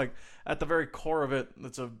 but it's like, at the very core of it,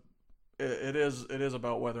 it is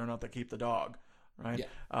about whether or not they keep the dog, right?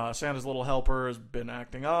 Yeah. Santa's little helper has been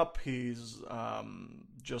acting up. He's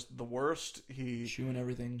just the worst. He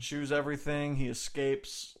chews everything. He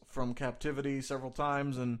escapes from captivity several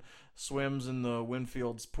times and swims in the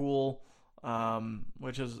Winfield's pool,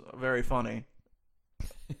 which is very funny.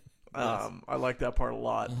 Yes. I like that part a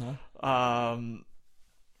lot. Uh-huh.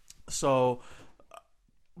 So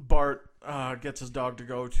Bart gets his dog to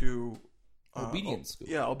go to obedience school.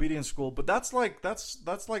 Yeah, obedience school. But that's like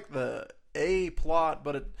the A plot,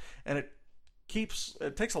 but it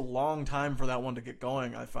takes a long time for that one to get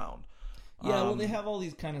going, I found. Yeah, well, they have all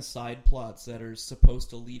these kind of side plots that are supposed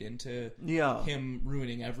to lead into him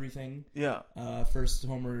ruining everything. Yeah. First,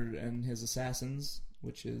 Homer and his assassins,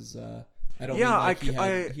 which is I don't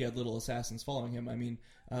mean he had little assassins following him. I mean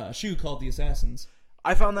a shoe called the Assassins.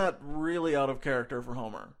 I found that really out of character for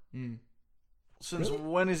Homer. Mm. Since really?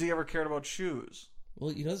 When has he ever cared about shoes? Well,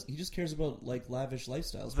 he does. He just cares about like lavish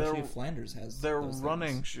lifestyles, especially if Flanders has. They're those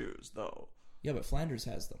running things. shoes, though. Yeah, but Flanders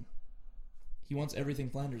has them. He wants everything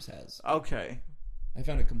Flanders has. Okay. I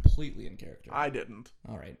found it completely in character. I didn't.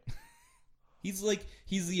 All right. He's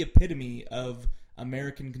the epitome of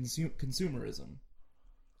American consumerism.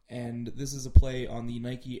 And this is a play on the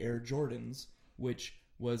Nike Air Jordans, which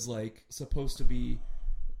was like supposed to be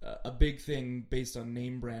a big thing based on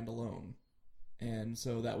name brand alone. And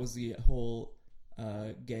so that was the whole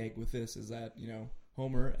gag with this, is that,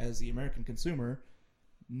 Homer, as the American consumer,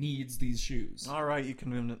 needs these shoes. All right, you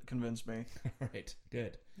convinced me. All right,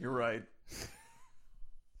 good. You're right.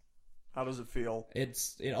 How does it feel?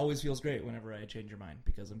 It always feels great whenever I change your mind,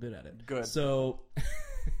 because I'm good at it. Good. So,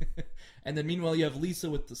 and then meanwhile you have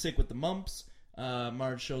Lisa sick with the mumps.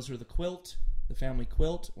 Marge shows her the quilt, the family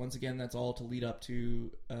quilt. Once again, that's all to lead up to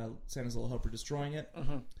Santa's Little Helper destroying it.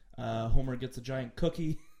 Uh-huh. Homer gets a giant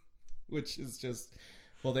cookie, which is just...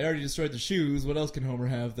 Well, they already destroyed the shoes. What else can Homer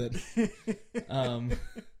have that...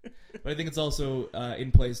 but I think it's also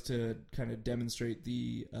in place to kind of demonstrate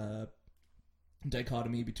the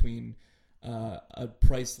dichotomy between a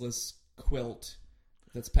priceless quilt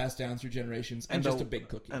that's passed down through generations and just a big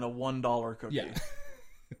cookie. And a $1 cookie. Yeah.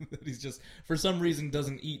 That he's just, for some reason,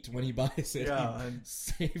 doesn't eat when he buys it. Yeah, he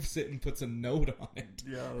saves it and puts a note on it.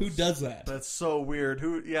 Yeah, who does that? That's so weird.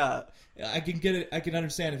 I can get it. I can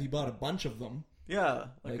understand if you bought a bunch of them. Yeah.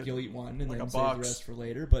 Like you'll eat one and like then a save box. the rest for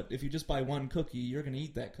later. But if you just buy one cookie, you're going to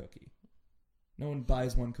eat that cookie. No one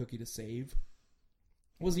buys one cookie to save.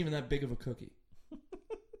 It wasn't even that big of a cookie.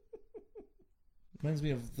 Reminds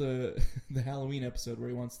me of the Halloween episode where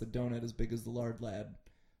he wants the donut as big as the Lard Lad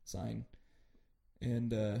sign.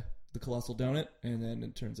 And the colossal donut, and then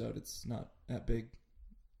it turns out it's not that big,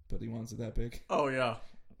 but he wants it that big. Oh yeah,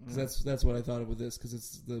 because that's what I thought of with this, because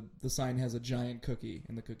it's the sign has a giant cookie,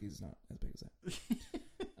 and the cookie's not as big as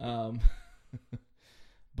that.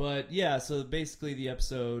 But yeah, so basically the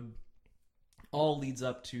episode all leads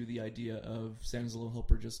up to the idea of Santa's Little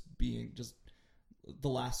Helper just being just the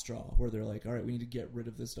last straw, where they're like, all right, we need to get rid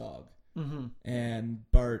of this dog. Mm-hmm. And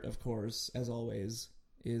Bart, of course, as always,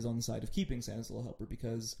 is on the side of keeping Santa's Little Helper,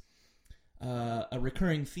 because a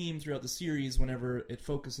recurring theme throughout the series, whenever it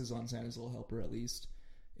focuses on Santa's Little Helper at least,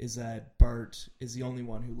 is that Bart is the only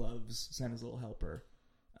one who loves Santa's Little Helper.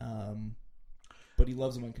 But he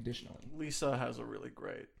loves him unconditionally. Lisa has a really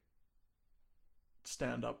great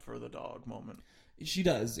stand up for the dog moment. She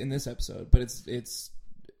does in this episode, but it's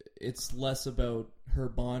less about her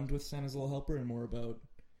bond with Santa's Little Helper and more about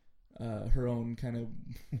her own kind of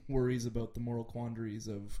worries about the moral quandaries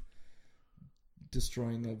of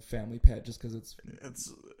destroying a family pet just because it's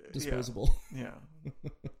disposable. Yeah.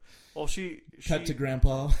 Well, she cut to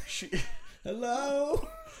Grandpa. She Hello.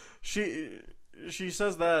 she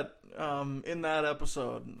says that in that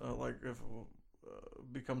episode, like if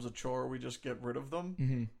it becomes a chore, we just get rid of them.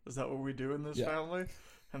 Mm-hmm. Is that what we do in this Yeah. family?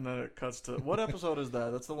 And then it cuts to what episode is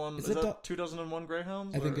that? That's the one. Is that 2001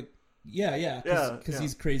 Greyhounds? I think it. Yeah, Yeah, because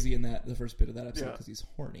he's crazy in the first bit of that episode Yeah. because he's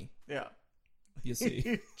horny. Yeah. You see,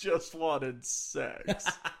 He just wanted sex.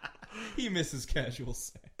 he misses casual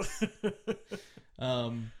sex.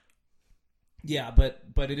 Yeah,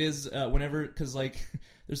 but it is whenever because like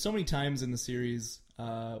there's so many times in the series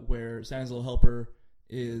where Santa's Little Helper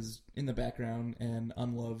is in the background and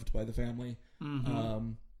unloved by the family.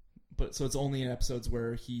 Mm-hmm. But so it's only in episodes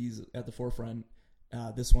where he's at the forefront.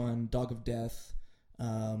 This one, Dog of Death,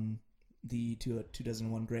 the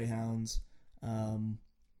 2001 Greyhounds.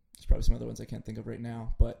 There's probably some other ones I can't think of right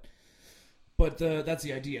now, but that's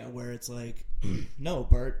the idea where it's like, no,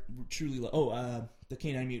 Bart truly. The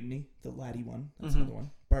Canine Mutiny, the laddie one. That's another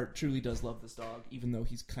one. Bart truly does love this dog, even though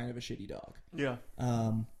he's kind of a shitty dog. Yeah.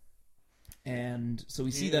 And so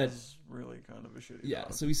we see He that is really kind of a shitty yeah.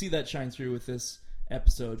 dog. So we see that shine through with this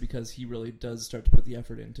episode because he really does start to put the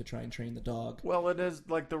effort in to try and train the dog. Well, it is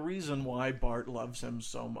like the reason why Bart loves him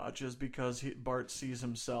so much is because Bart sees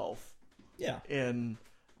himself Yeah. in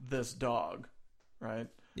this dog, right?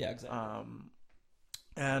 Yeah. Exactly.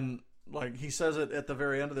 And like he says it at the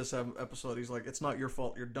very end of this episode, he's like, "It's not your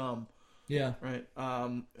fault, you're dumb," yeah. right?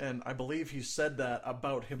 And I believe he said that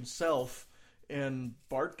about himself in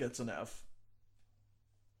Bart Gets an F.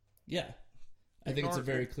 Yeah. I think it's a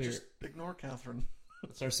very clear. Just ignore Catherine.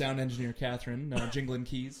 It's our sound engineer, Catherine, jingling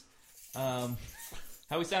keys. How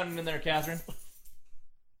we sounding in there, Catherine?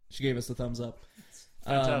 She gave us the thumbs up.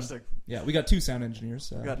 Fantastic. Yeah, we got two sound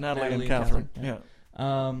engineers. We got Natalie and Catherine. Yeah.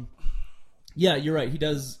 Yeah, you're right. He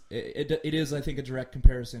does. It is, I think, a direct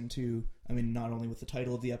comparison to. I mean, not only with the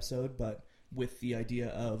title of the episode, but with the idea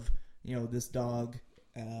of this dog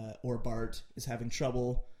or Bart is having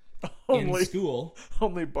trouble in school.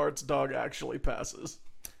 Only Bart's dog actually passes.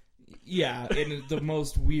 Yeah, in the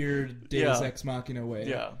most weird Deus Yeah. Ex Machina way.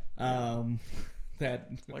 Yeah.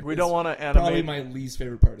 That Like we don't want to animate. probably my least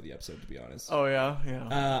favorite part of the episode, to be honest. Oh yeah,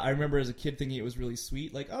 yeah. I remember as a kid thinking it was really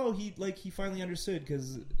sweet, like he finally understood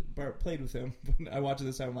because Bart played with him. But I watched it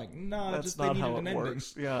this time, I'm like, no, That's just not they how needed it an ending.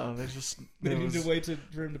 works. Yeah, they just They needed a way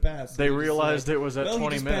for him to pass. They just realized like, it was at well, 20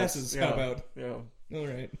 he just minutes. passes. Yeah. How about? Yeah. All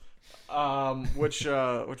right.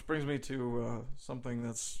 Which brings me to something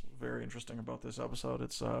that's very interesting about this episode.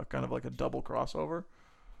 It's kind of like a double crossover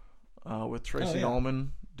with Tracy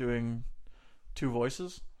Ullman doing two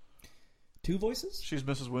voices. Two voices? She's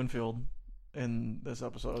Mrs. Winfield in this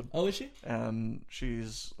episode. Oh, is she? And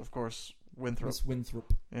she's, of course, Winthrop. Miss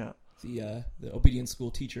Winthrop. Yeah. The obedience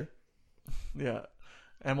school teacher. Yeah.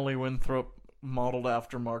 Emily Winthrop, modeled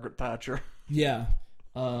after Margaret Thatcher. Yeah.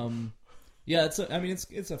 Yeah, it's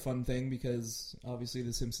a fun thing because obviously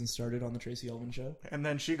The Simpsons started on the Tracy Ullman show. And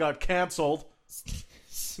then she got canceled.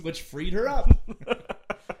 Which freed her up.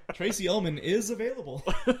 Tracy Ullman is available.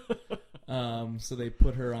 So they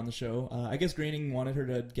put her on the show. I guess Groening wanted her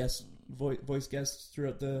to voice guests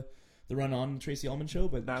throughout the run on Tracy Ullman show,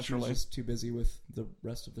 but she was just too busy with the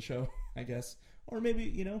rest of the show, I guess. Or maybe,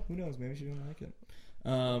 who knows? Maybe she didn't like it.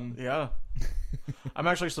 Yeah. I'm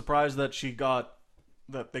actually surprised that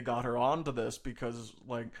they got her onto this because,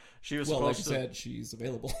 like, she was supposed to... Well, like you said, she's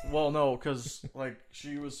available. Well, no, because, like,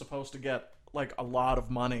 she was supposed to get, like, a lot of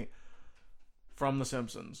money from The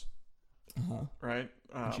Simpsons. Uh-huh. Right?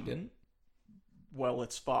 And she didn't? Well,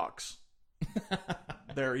 it's Fox.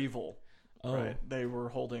 They're evil. Oh. Right? They were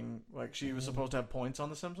holding... Like, she was supposed to have points on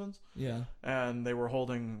The Simpsons. Yeah. And they were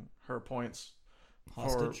holding her points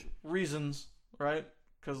hostage for reasons, right?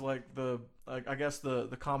 Because, like, I guess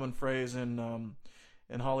the common phrase in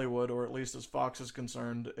Hollywood, or at least as Fox is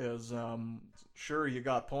concerned, is sure, you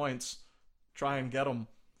got points, try and get them.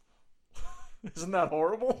 Isn't that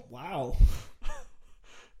horrible? Wow.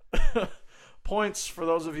 Points, for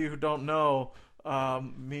those of you who don't know,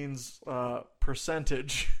 means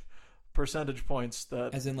percentage points.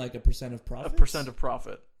 That as in like a percent of profit. A percent of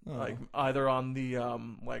profit, Oh. like either on the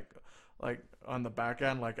like on the back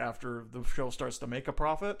end, like after the show starts to make a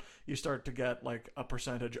profit, you start to get like a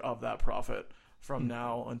percentage of that profit from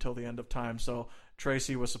now until the end of time. So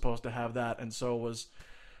Tracy was supposed to have that, and so was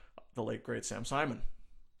the late great Sam Simon.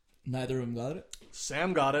 Neither of them got it?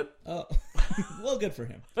 Sam got it. Oh. Well, good for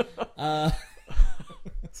him. Sorry,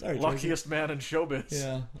 Tracy. Luckiest man in showbiz.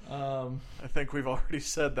 Yeah. I think we've already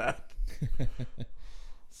said that.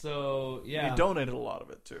 So, yeah. He donated a lot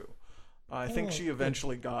of it, too. I think she good.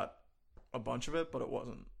 eventually got a bunch of it, but it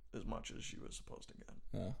wasn't as much as she was supposed to get.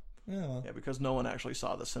 Oh. Yeah, well. Yeah, because no one actually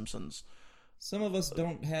saw The Simpsons. Some of us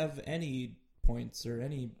don't have any points or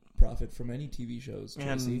any profit from any TV shows,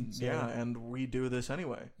 Tracy. And So, and we do this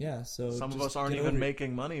anyway. yeah. So Some of just us aren't get even over it.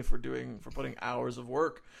 making money for putting hours of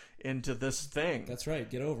work into this thing. That's right.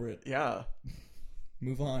 Get over it. Yeah.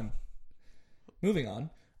 Move on. Moving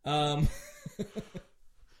on.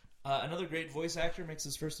 Another great voice actor makes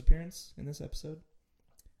his first appearance in this episode,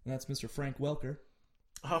 and that's Mr. Frank Welker.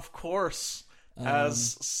 Of course.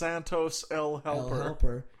 As Santos El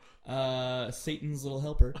Helper. Satan's little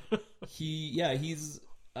helper. He's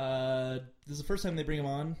this is the first time they bring him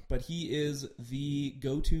on, but he is the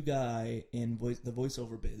go-to guy in the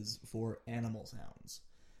voiceover biz for animal sounds.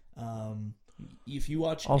 If you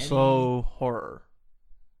watch horror.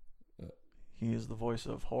 He is the voice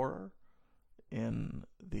of horror in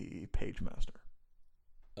the Page Master.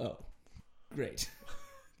 Oh, great.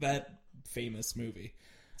 That famous movie.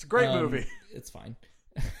 It's a great movie. It's fine.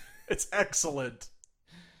 It's excellent.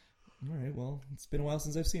 All right, well, it's been a while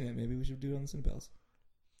since I've seen it. Maybe we should do it on the Cinepals.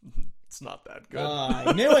 It's not that good.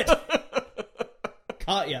 I knew it!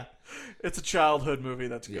 Caught ya. It's a childhood movie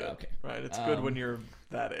that's good. Yeah, okay. Right? It's good when you're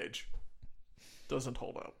that age. Doesn't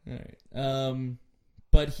hold up. All right.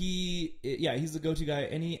 But he's the go-to guy.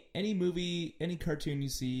 Any movie, any cartoon you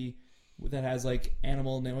see that has like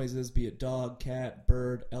animal noises, be it dog, cat,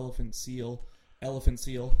 bird, elephant, seal, Dolphin.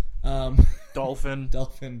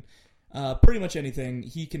 dolphin, pretty much anything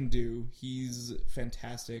he can do. He's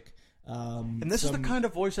fantastic. And this is the kind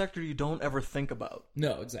of voice actor you don't ever think about.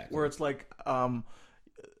 No, exactly. Where it's like,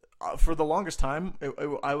 for the longest time,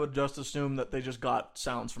 I would just assume that they just got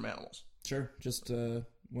sounds from animals. Sure, just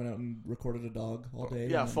went out and recorded a dog all day.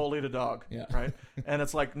 Yeah, Foleyed a dog. Yeah. Right? And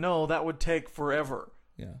it's like, no, that would take forever.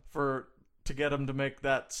 Yeah. To get him to make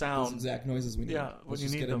that sound. Those exact noises we need. Yeah, when Let's you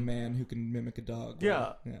just need get them. a man who can mimic a dog.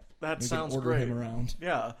 Yeah, yeah. that We sounds can order great. him around.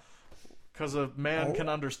 Yeah, because a man can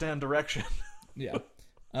understand direction. Yeah.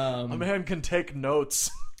 A man can take notes.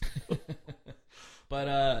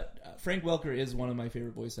 But Frank Welker is one of my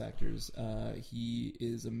favorite voice actors. He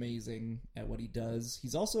is amazing at what he does.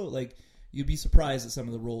 He's also, like, you'd be surprised at some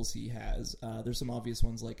of the roles he has. There's some obvious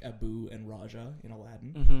ones like Abu and Raja in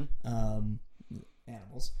Aladdin.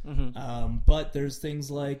 Animals. But there's things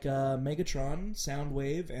like Megatron,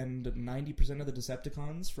 Soundwave, and 90% of the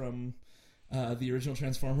Decepticons from the original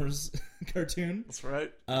Transformers cartoon. That's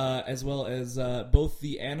right. As well as both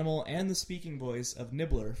the animal and the speaking voice of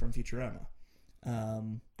Nibbler from Futurama.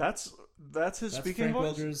 That's his speaking Frank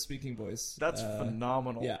voice? Welker's speaking voice. That's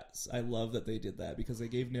phenomenal. Yes, I love that they did that because they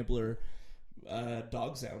gave Nibbler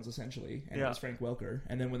dog sounds essentially, and it was Frank Welker.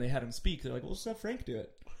 And then when they had him speak, they're like, "Well, let's have Frank do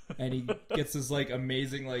it." And he gets this like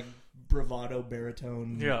amazing like bravado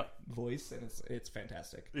baritone voice, and it's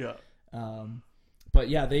fantastic. Yeah. But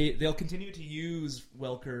yeah, they'll continue to use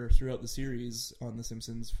Welker throughout the series on The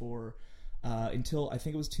Simpsons for until I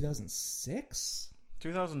think it was 2006.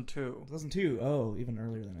 2002. 2002. Oh, even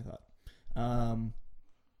earlier than I thought.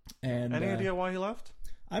 And any idea why he left?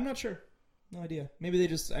 I'm not sure. No idea. Maybe they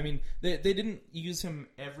just, I mean, they didn't use him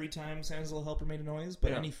every time Santa's Little Helper made a noise,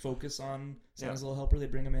 but any focus on Santa's Little Helper, they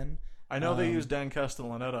bring him in. I know they used Dan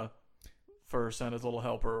Castellaneta for Santa's Little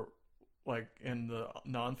Helper, like in the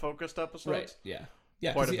non-focused episodes. Right, yeah.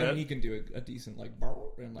 Yeah, Quite a because bit. he can do a decent, like,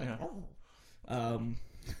 and like, I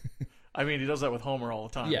mean, he does that with Homer all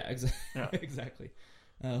the time. Yeah, exactly.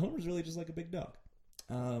 Homer's really just like a big dog.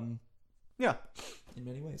 Yeah. In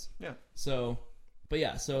many ways. Yeah. So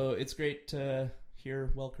it's great to hear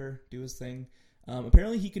Welker do his thing.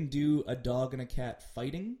 Apparently he can do a dog and a cat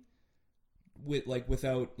fighting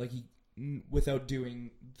without doing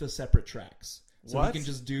the separate tracks. So he can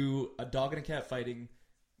just do a dog and a cat fighting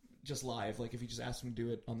just live. Like if you just asked him to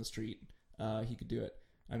do it on the street, he could do it.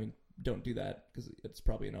 I mean, don't do that because it's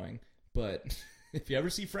probably annoying. But if you ever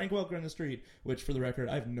see Frank Welker on the street, which for the record,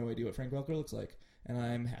 I have no idea what Frank Welker looks like, and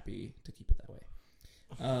I'm happy to keep it that way.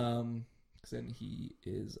 Because then he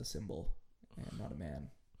is a symbol and not a man.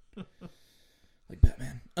 Like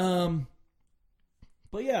Batman.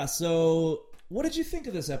 But yeah, so what did you think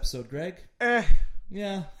of this episode, Greg?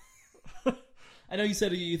 Yeah. I know you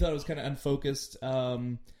said you thought it was kind of unfocused.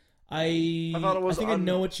 I thought it was. I think I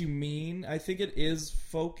know what you mean. I think it is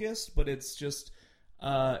focused, but it's just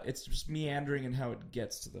meandering in how it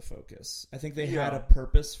gets to the focus. I think they had a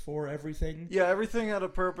purpose for everything. Yeah, everything had a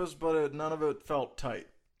purpose, but none of it felt tight.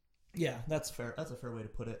 Yeah, that's fair. That's a fair way to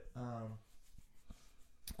put it.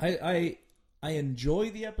 I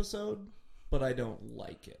enjoy the episode, but I don't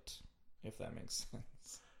like it. If that makes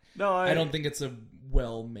sense. No, I don't think it's a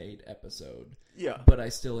well-made episode. Yeah, but I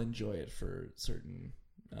still enjoy it for certain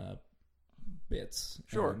bits.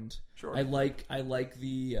 Sure, and sure. I like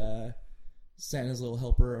the Santa's Little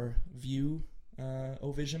Helper view,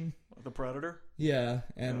 O-Vision. The Predator? Yeah,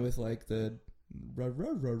 and Yeah. with like the rah,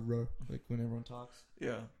 rah, rah, rah, like when everyone talks.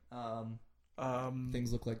 Yeah.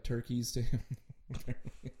 Things look like turkeys to him.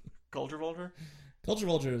 Culture Vulture? Culture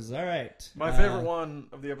Vultures, all right. My favorite one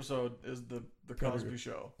of the episode is the Predator. Cosby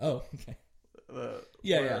Show. Oh, okay.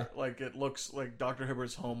 Yeah. Yeah. Like, it looks like Dr.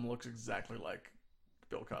 Hibbert's home looks exactly like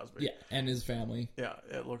Bill Cosby. Yeah, and his family. Yeah,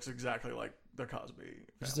 it looks exactly like the Cosby family.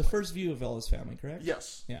 Which is the first view of Ella's family, correct?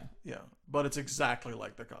 Yes. Yeah. Yeah. But it's exactly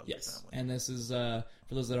like the Cosby Yes. family. And this is, for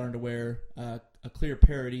those that aren't aware, a clear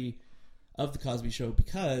parody of the Cosby Show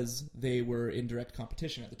because they were in direct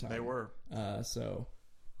competition at the time. They were. So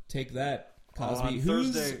take that, Cosby. On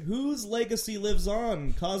Thursday- Whose legacy lives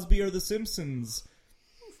on, Cosby or The Simpsons?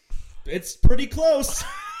 It's pretty close.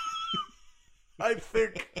 I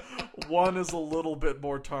think one is a little bit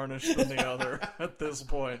more tarnished than the other at this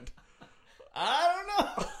point. I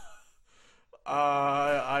don't know.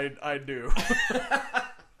 I do.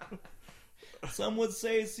 Some would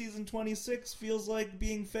say season 26 feels like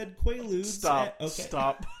being fed Quaaludes. Stop. Okay.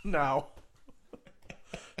 Stop now.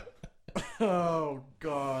 Oh,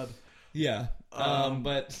 God. Yeah.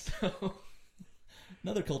 But so,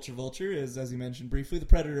 another culture vulture is, as you mentioned briefly, the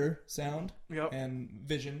Predator sound Yep. and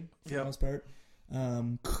vision for Yep. the most part.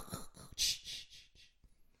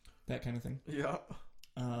 That kind of thing. Yeah.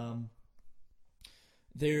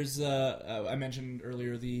 There's, I mentioned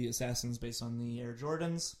earlier, the Assassins based on the Air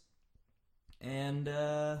Jordans. And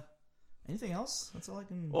anything else? That's all I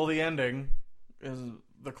can... Well, the ending is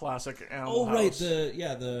the classic Animal Oh, House. right.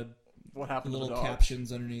 The What happened little to the dog?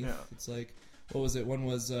 captions underneath. Yeah. It's like, what was it? One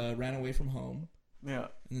was ran away from home. Yeah.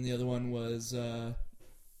 And then the other one was...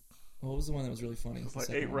 what was the one that was really funny? It's The like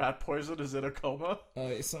second ate one. rat poison, is in a coma.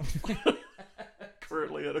 Something...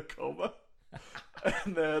 Currently in a coma.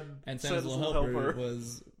 And then And Santa's Little Helper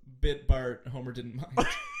was bit Bart, Homer didn't mind.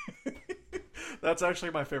 That's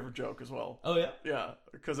actually my favorite joke as well. Oh, yeah? Yeah,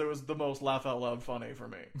 because it was the most laugh out loud funny for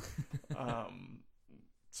me.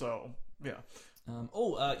 So, yeah.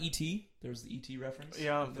 E.T. There's the E.T. reference.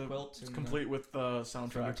 Yeah, with the quilt. it's and, complete with the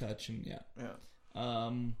finger soundtrack. touch and, yeah.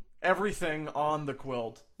 Yeah. Everything on the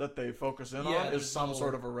quilt that they focus in Yeah, on there's is some little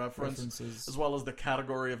sort of a reference. references. As well as the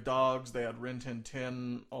category of dogs. They had Rin Tin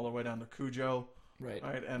Tin all the way down to Cujo. Right.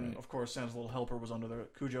 Right? And, right. of course, Santa's Little Helper was under the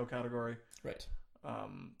Cujo category. Right.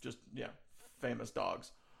 Just, yeah, famous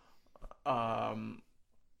dogs.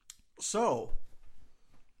 So,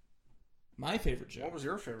 My favorite joke. what was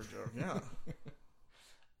your favorite joke? Yeah.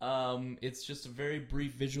 It's just a very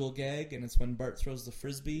brief visual gag, and it's when Bart throws the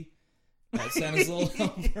frisbee at Santa's Little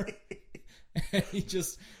Helper, and he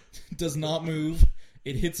just does not move.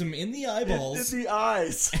 It hits him in the eyeballs, In the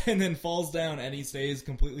eyes. and then falls down, and he stays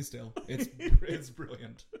completely still. It's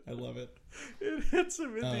brilliant. I love it. It hits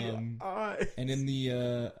him in the eye. And in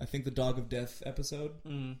the I think the Dog of Death episode,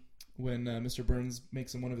 when Mr. Burns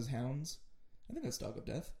makes him one of his hounds, I think that's Dog of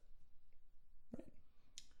Death. Right?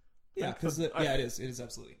 Yeah, because it is. It is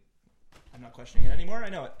absolutely. I'm not questioning it anymore. I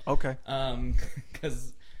know it. Okay.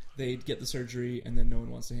 Because they get the surgery, and then no one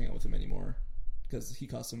wants to hang out with him anymore because he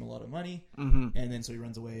costs him a lot of money. Mm-hmm. And then so he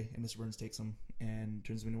runs away, and Mr. Burns takes him and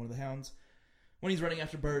turns him into one of the hounds. When he's running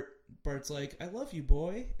after Bart, Bart's like, "I love you,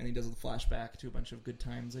 boy," and he does a flashback to a bunch of good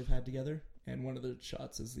times they've had together. And one of the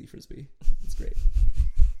shots is the frisbee. It's great.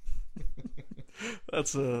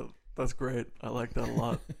 That's great. I like that a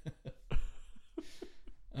lot.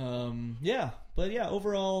 But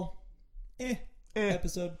overall,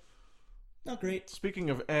 episode, not great. Speaking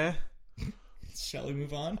of Shall we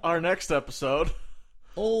move on? our next episode,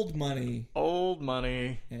 Old money Old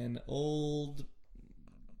Money. and old.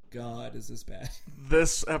 God, is this bad?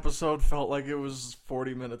 This episode felt like it was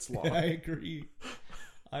 40 minutes long. I agree.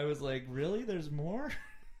 I was like, really? There's more?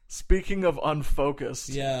 Speaking of unfocused,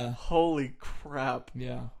 Yeah. holy crap.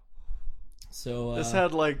 Yeah. So This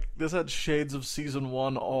had shades of season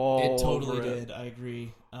 1 all it totally over it. did. I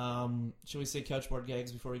agree. Should we say couchboard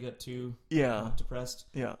gags before we get too Yeah. depressed?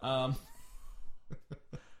 Yeah.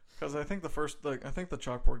 Because I think the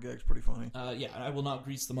chalkboard gag's pretty funny. I will not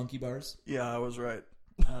grease the monkey bars. Yeah, I was right.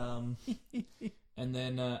 And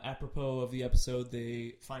then apropos of the episode,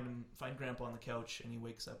 they find Grandpa on the couch, and he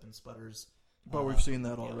wakes up and sputters. But we've seen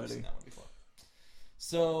that Yeah, already. we've seen that one before.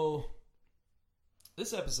 So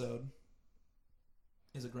this episode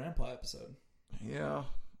is a Grandpa episode. Yeah.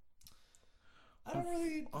 I don't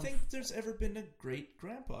really think there's ever been a great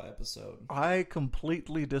Grandpa episode. I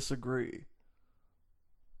completely disagree.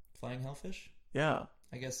 Flying Hellfish? Yeah.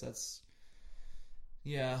 I guess that's...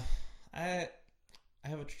 Yeah. I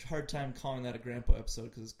have a hard time calling that a Grandpa episode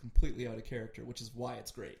because it's completely out of character, which is why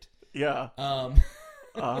it's great. Yeah.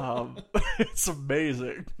 It's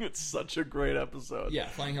amazing. It's such a great episode. Yeah,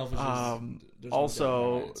 Flying Hellfish is...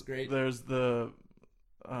 Also, it's great. there's the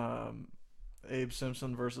Abe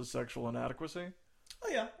Simpson versus sexual inadequacy. Oh,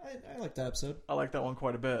 yeah. I like that episode. I like that one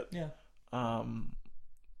quite a bit. Yeah.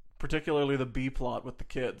 Particularly the B plot with the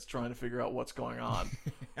kids trying to figure out what's going on.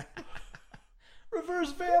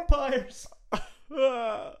 Reverse vampires!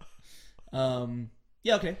 Yeah,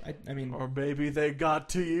 okay. I mean... Or maybe they got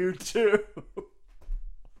to you, too.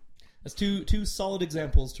 That's two solid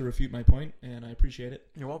examples to refute my point, and I appreciate it.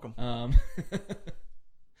 You're welcome.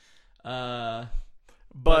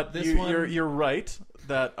 But this you're right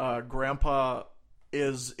that Grandpa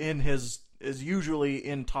is usually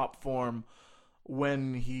in top form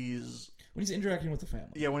when he's interacting with the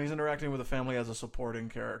family. Yeah, when he's interacting with the family as a supporting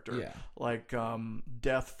character. Yeah. Like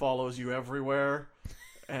Death follows you everywhere,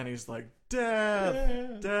 and he's like,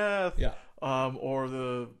 Death. Yeah. Or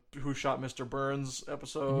the Who Shot Mr. Burns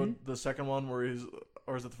episode, the second one where is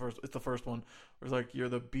it the first? It's the first one. Where it's like, you're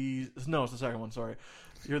the bees. No, it's the second one. Sorry,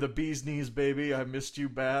 you're the bee's knees, baby. I missed you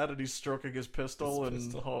bad. And he's stroking his pistol,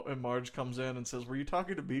 and Marge comes in and says, "Were you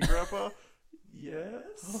talking to me, Grandpa?"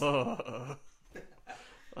 Yes.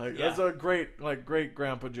 That's a great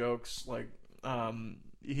Grandpa jokes.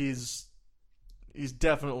 He's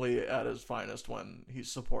definitely at his finest when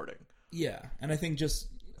he's supporting. Yeah, and I think just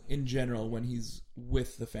in general when he's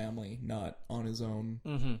with the family, not on his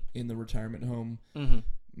own in the retirement home,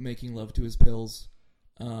 making love to his pills.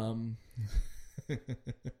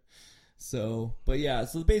 So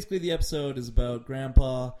basically the episode is about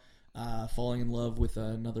Grandpa falling in love with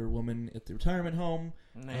another woman at the retirement home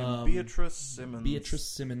named Beatrice Simmons. Beatrice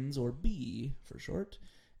Simmons, or B for short.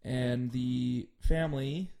 And the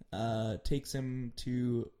family takes him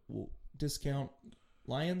to Discount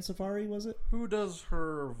Lion Safari, was it? Who does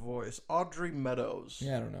her voice? Audrey Meadows.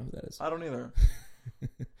 Yeah, I don't know who that is. I don't either.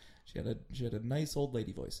 She had a nice old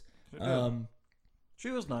lady voice. She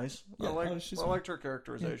was nice. Yeah, I liked her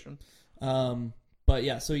characterization. Yeah. But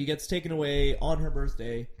yeah, so he gets taken away on her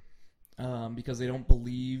birthday because they don't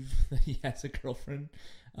believe that he has a girlfriend,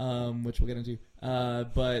 which we'll get into.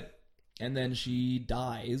 And then she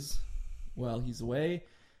dies while he's away.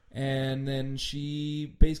 And then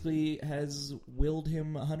she basically has willed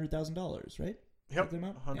him $100,000, right? Yep,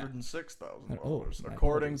 $106,000. Oh,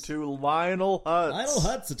 according to Lionel Hutz. Lionel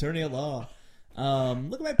Hutz, attorney at law.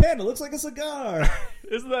 Look at my pen; it looks like a cigar.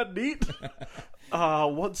 Isn't that neat?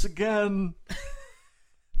 Once again,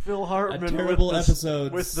 Phil Hartman. A terrible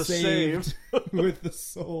episode with the saved save with the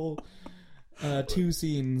sole 2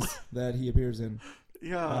 scenes that he appears in.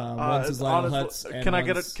 Yeah, once is Lionel Hutz. Can I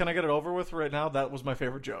get it over with right now? That was my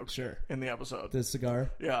favorite joke. Sure. In the episode, the cigar.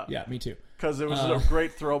 Yeah, me too. Because it was a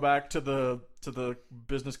great throwback to the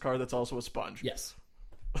business card that's also a sponge. Yes.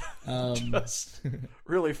 Just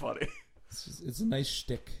really funny. It's a nice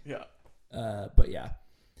shtick. Yeah. But yeah,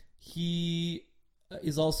 he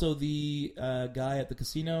is also the guy at the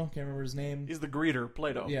casino. Can't remember his name. He's the greeter,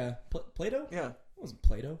 Plato. Yeah, Plato. Yeah, it wasn't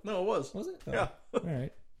Plato. No, it was. Was it? Oh. Yeah. All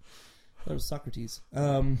right. That was Socrates.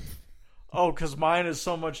 Because mine is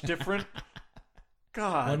so much different.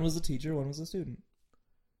 God. One was a teacher, one was a student.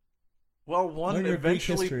 Well, one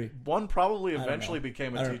probably eventually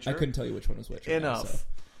became a teacher. I couldn't tell you which one was which. Enough.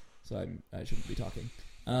 Right now, so I shouldn't be talking.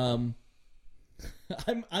 I'm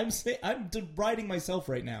deriding myself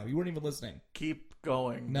right now. You weren't even listening. Keep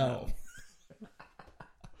going. No.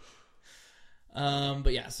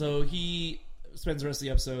 But yeah, so he spends the rest of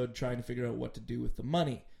the episode trying to figure out what to do with the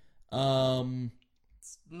money.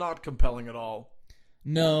 It's not compelling at all.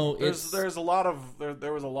 No, there was a lot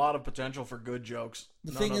of potential for good jokes.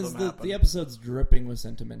 The thing is, the episode's dripping with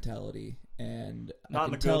sentimentality, and not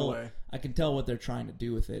in a good way. I can tell what they're trying to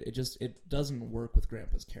do with it. It doesn't work with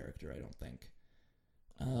Grandpa's character, I don't think.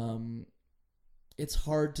 It's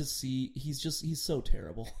hard to see. He's so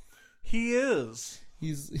terrible. He is.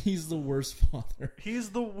 He's the worst father.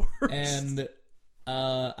 He's the worst. And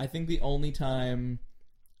I think the only time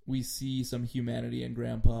we see some humanity in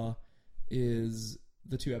Grandpa is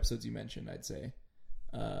the 2 episodes you mentioned, I'd say,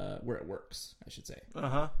 where it works, I should say.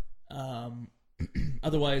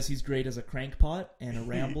 Otherwise, he's great as a crankpot and a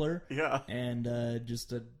rambler. Yeah. And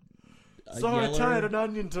just a so yeller. I tied an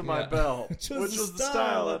onion to my belt, which was the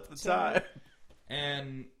style at the time.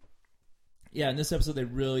 And yeah, in this episode, they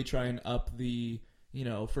really try and up the,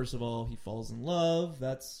 first of all, he falls in love.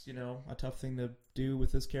 That's, a tough thing to do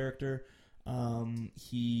with this character.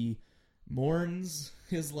 He mourns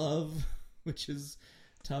his love, which is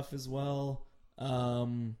tough as well.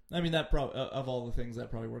 That of all the things, that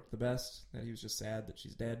probably worked the best. That he was just sad that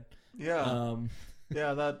she's dead. Yeah.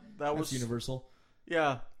 Yeah, that was universal.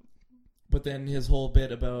 Yeah. But then his whole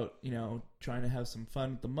bit about, trying to have some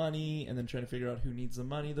fun with the money and then trying to figure out who needs the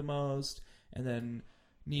money the most and then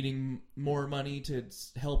needing more money to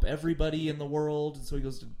help everybody in the world. And so he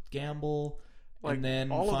goes to gamble. Like, and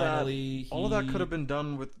then all finally... all of that could have been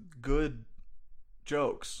done with good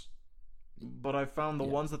jokes. But I found the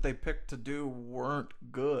ones that they picked to do weren't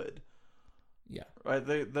good. Yeah. Right?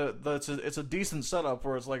 It's a decent setup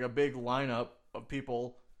where it's like a big lineup of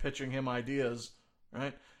people pitching him ideas,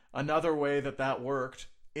 right? Another way that worked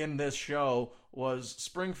in this show was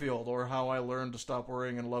Springfield, or How I Learned to Stop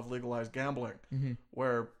Worrying and Love Legalized Gambling,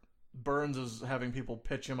 where Burns is having people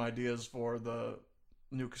pitch him ideas for the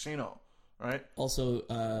new casino, right? Also,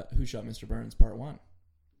 Who Shot Mr. Burns, Part 1.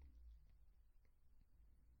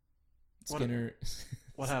 Skinner...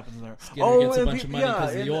 What happens there? Skinner gets a bunch of money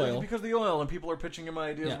because of the oil. Because of the oil, and people are pitching him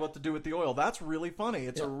ideas what to do with the oil. That's really funny.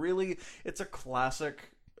 It's a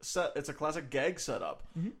classic it's a classic gag setup.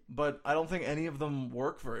 But I don't think any of them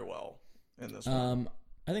work very well in this one.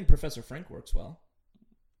 I think Professor Frank works well.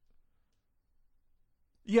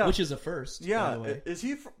 Yeah. Which is a first, by the way. Is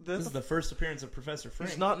he... This is the first appearance of Professor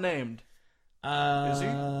Frank. He's not named. Is he?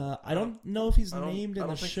 I don't know if he's named in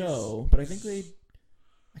the show, but I think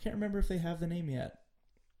I can't remember if they have the name yet.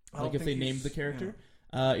 Like if they named the character.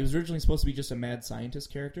 Yeah. It was originally supposed to be just a mad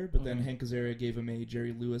scientist character, but then Hank Azaria gave him a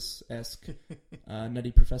Jerry Lewis-esque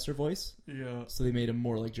nutty professor voice. Yeah. So they made him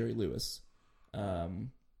more like Jerry Lewis.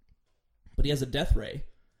 But he has a death ray.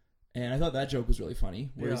 And I thought that joke was really funny.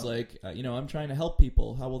 Where he's like, I'm trying to help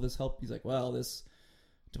people. How will this help? He's like, well, this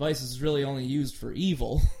device is really only used for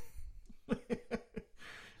evil.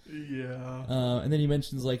 Yeah. And then he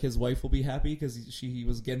mentions like his wife will be happy because he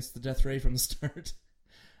was against the death ray from the start.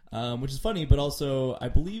 Which is funny, but also I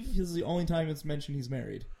believe this is the only time it's mentioned he's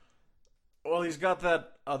married. Well, he's got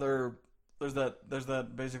that other... There's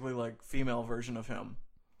that basically like female version of him.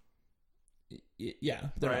 Yeah,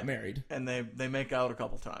 they're not married. And they make out a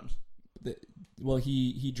couple times. Well,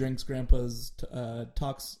 he drinks Grandpa's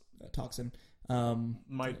toxin.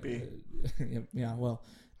 Might be. Yeah, well...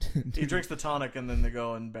 He drinks the tonic and then they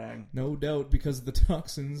go and bang. No doubt, because of the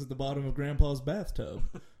toxins at the bottom of Grandpa's bathtub.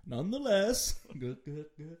 Nonetheless. Good.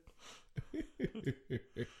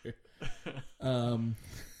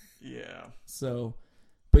 Yeah. So,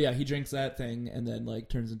 but yeah, he drinks that thing and then like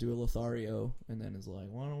turns into a Lothario and then is like,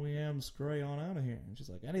 why don't we have him scurry on out of here? And she's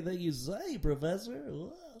like, anything you say, Professor.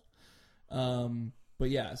 But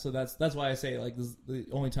yeah, so that's why I say like this is the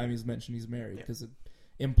only time he's mentioned he's married, because it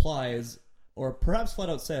implies, or perhaps flat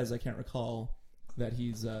out says, I can't recall, that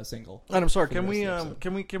he's single. And I'm sorry, can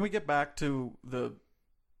we get back to the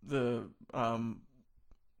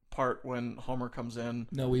part when Homer comes in?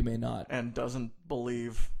 No, we may not. And doesn't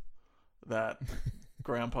believe that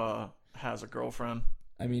Grandpa has a girlfriend.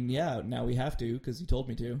 I mean, yeah, now we have to because you told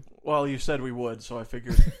me to. Well, you said we would, so I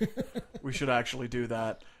figured we should actually do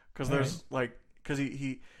that, because there's because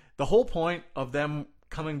he the whole point of them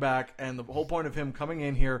coming back and the whole point of him coming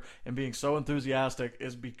in here and being so enthusiastic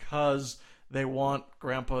is because they want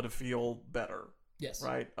Grandpa to feel better. Yes.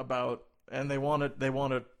 Right? And they want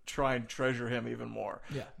to try and treasure him even more.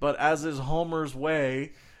 Yeah. But as is Homer's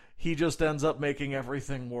way, he just ends up making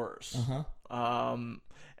everything worse.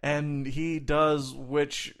 And he does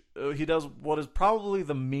what is probably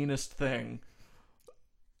the meanest thing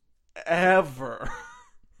ever.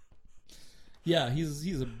 Yeah,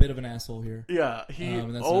 he's a bit of an asshole here. Yeah, he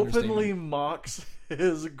openly mocks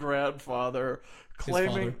his grandfather,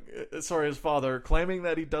 his father, claiming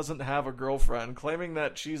that he doesn't have a girlfriend, claiming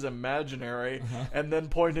that she's imaginary, and then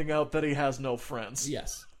pointing out that he has no friends.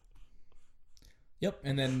 Yes. Yep,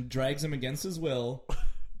 and then drags him against his will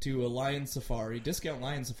to a lion safari, discount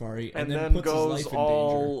lion safari, and then puts goes his life in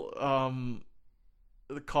all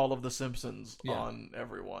the Call of the Simpsons on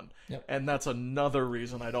everyone. Yep. And that's another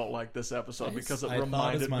reason I don't like this episode, because it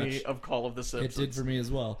reminded me of Call of the Simpsons. It did for me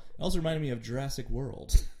as well. It also reminded me of Jurassic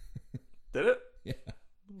World. Did it? Yeah.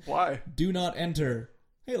 Why? Do not enter.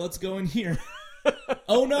 Hey, let's go in here.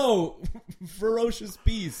 Oh no! Ferocious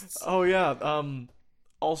beasts. Oh yeah.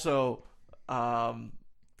 Also,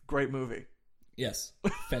 great movie. Yes.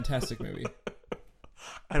 Fantastic movie.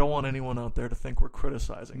 I don't want anyone out there to think we're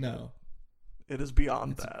criticizing. No. It is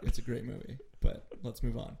beyond that. It's a great movie, but let's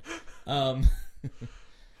move on.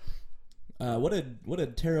 What a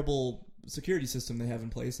terrible security system they have in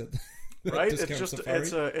place at the right. Discount It's just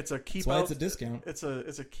Safari. it's a keep That's why out. it's a discount. It's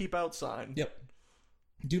a keep out sign. Yep.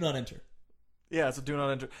 Do not enter. Yeah, it's a do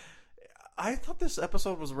not enter. I thought this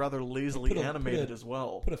episode was rather lazily animated as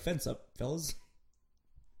well. Put a fence up, fellas.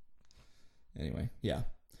 Anyway, yeah.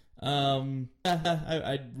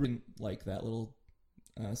 I really like that little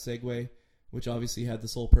segue which obviously had the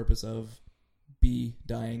sole purpose of B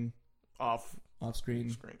dying Off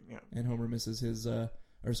screen, yeah. and Homer misses his, her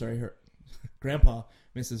grandpa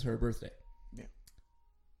misses her birthday. Yeah.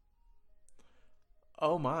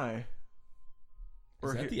 Oh my.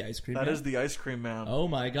 Is that the ice cream man? That is the ice cream man. Oh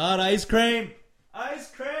my god, ice cream!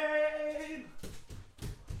 Ice cream!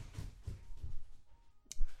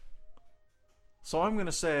 So I'm going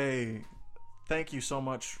to say thank you so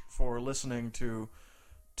much for listening to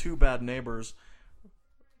Two Bad Neighbors.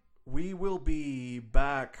 We will be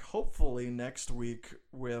back hopefully next week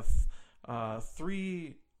with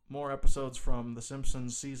 3 more episodes from The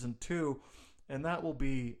Simpsons Season 2, and that will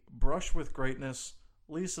be Brush with Greatness,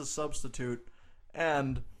 Lisa's Substitute,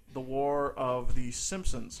 and The War of the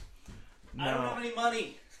Simpsons. Now, I don't have any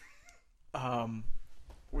money.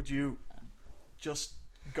 Would you just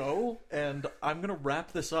go? And I'm going to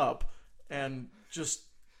wrap this up and just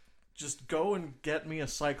go and get me a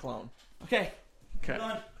Cyclone. Okay. Okay.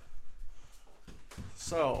 Hold on.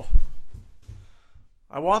 So,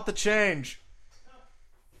 I want the change.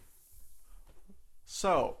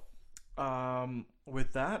 So,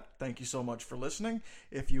 with that, thank you so much for listening.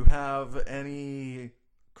 If you have any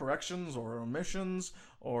corrections or omissions,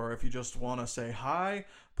 or if you just want to say hi,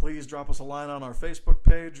 please drop us a line on our Facebook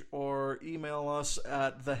page or email us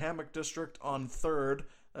at thehammockdistrict on 3rd,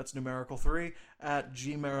 that's numerical 3, at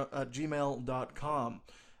gmail.com.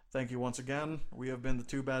 Thank you once again. We have been the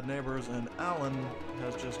Two Bad Neighbors, and Alan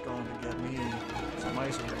has just gone to get me some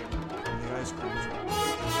ice cream from the ice cream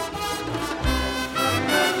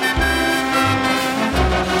truck.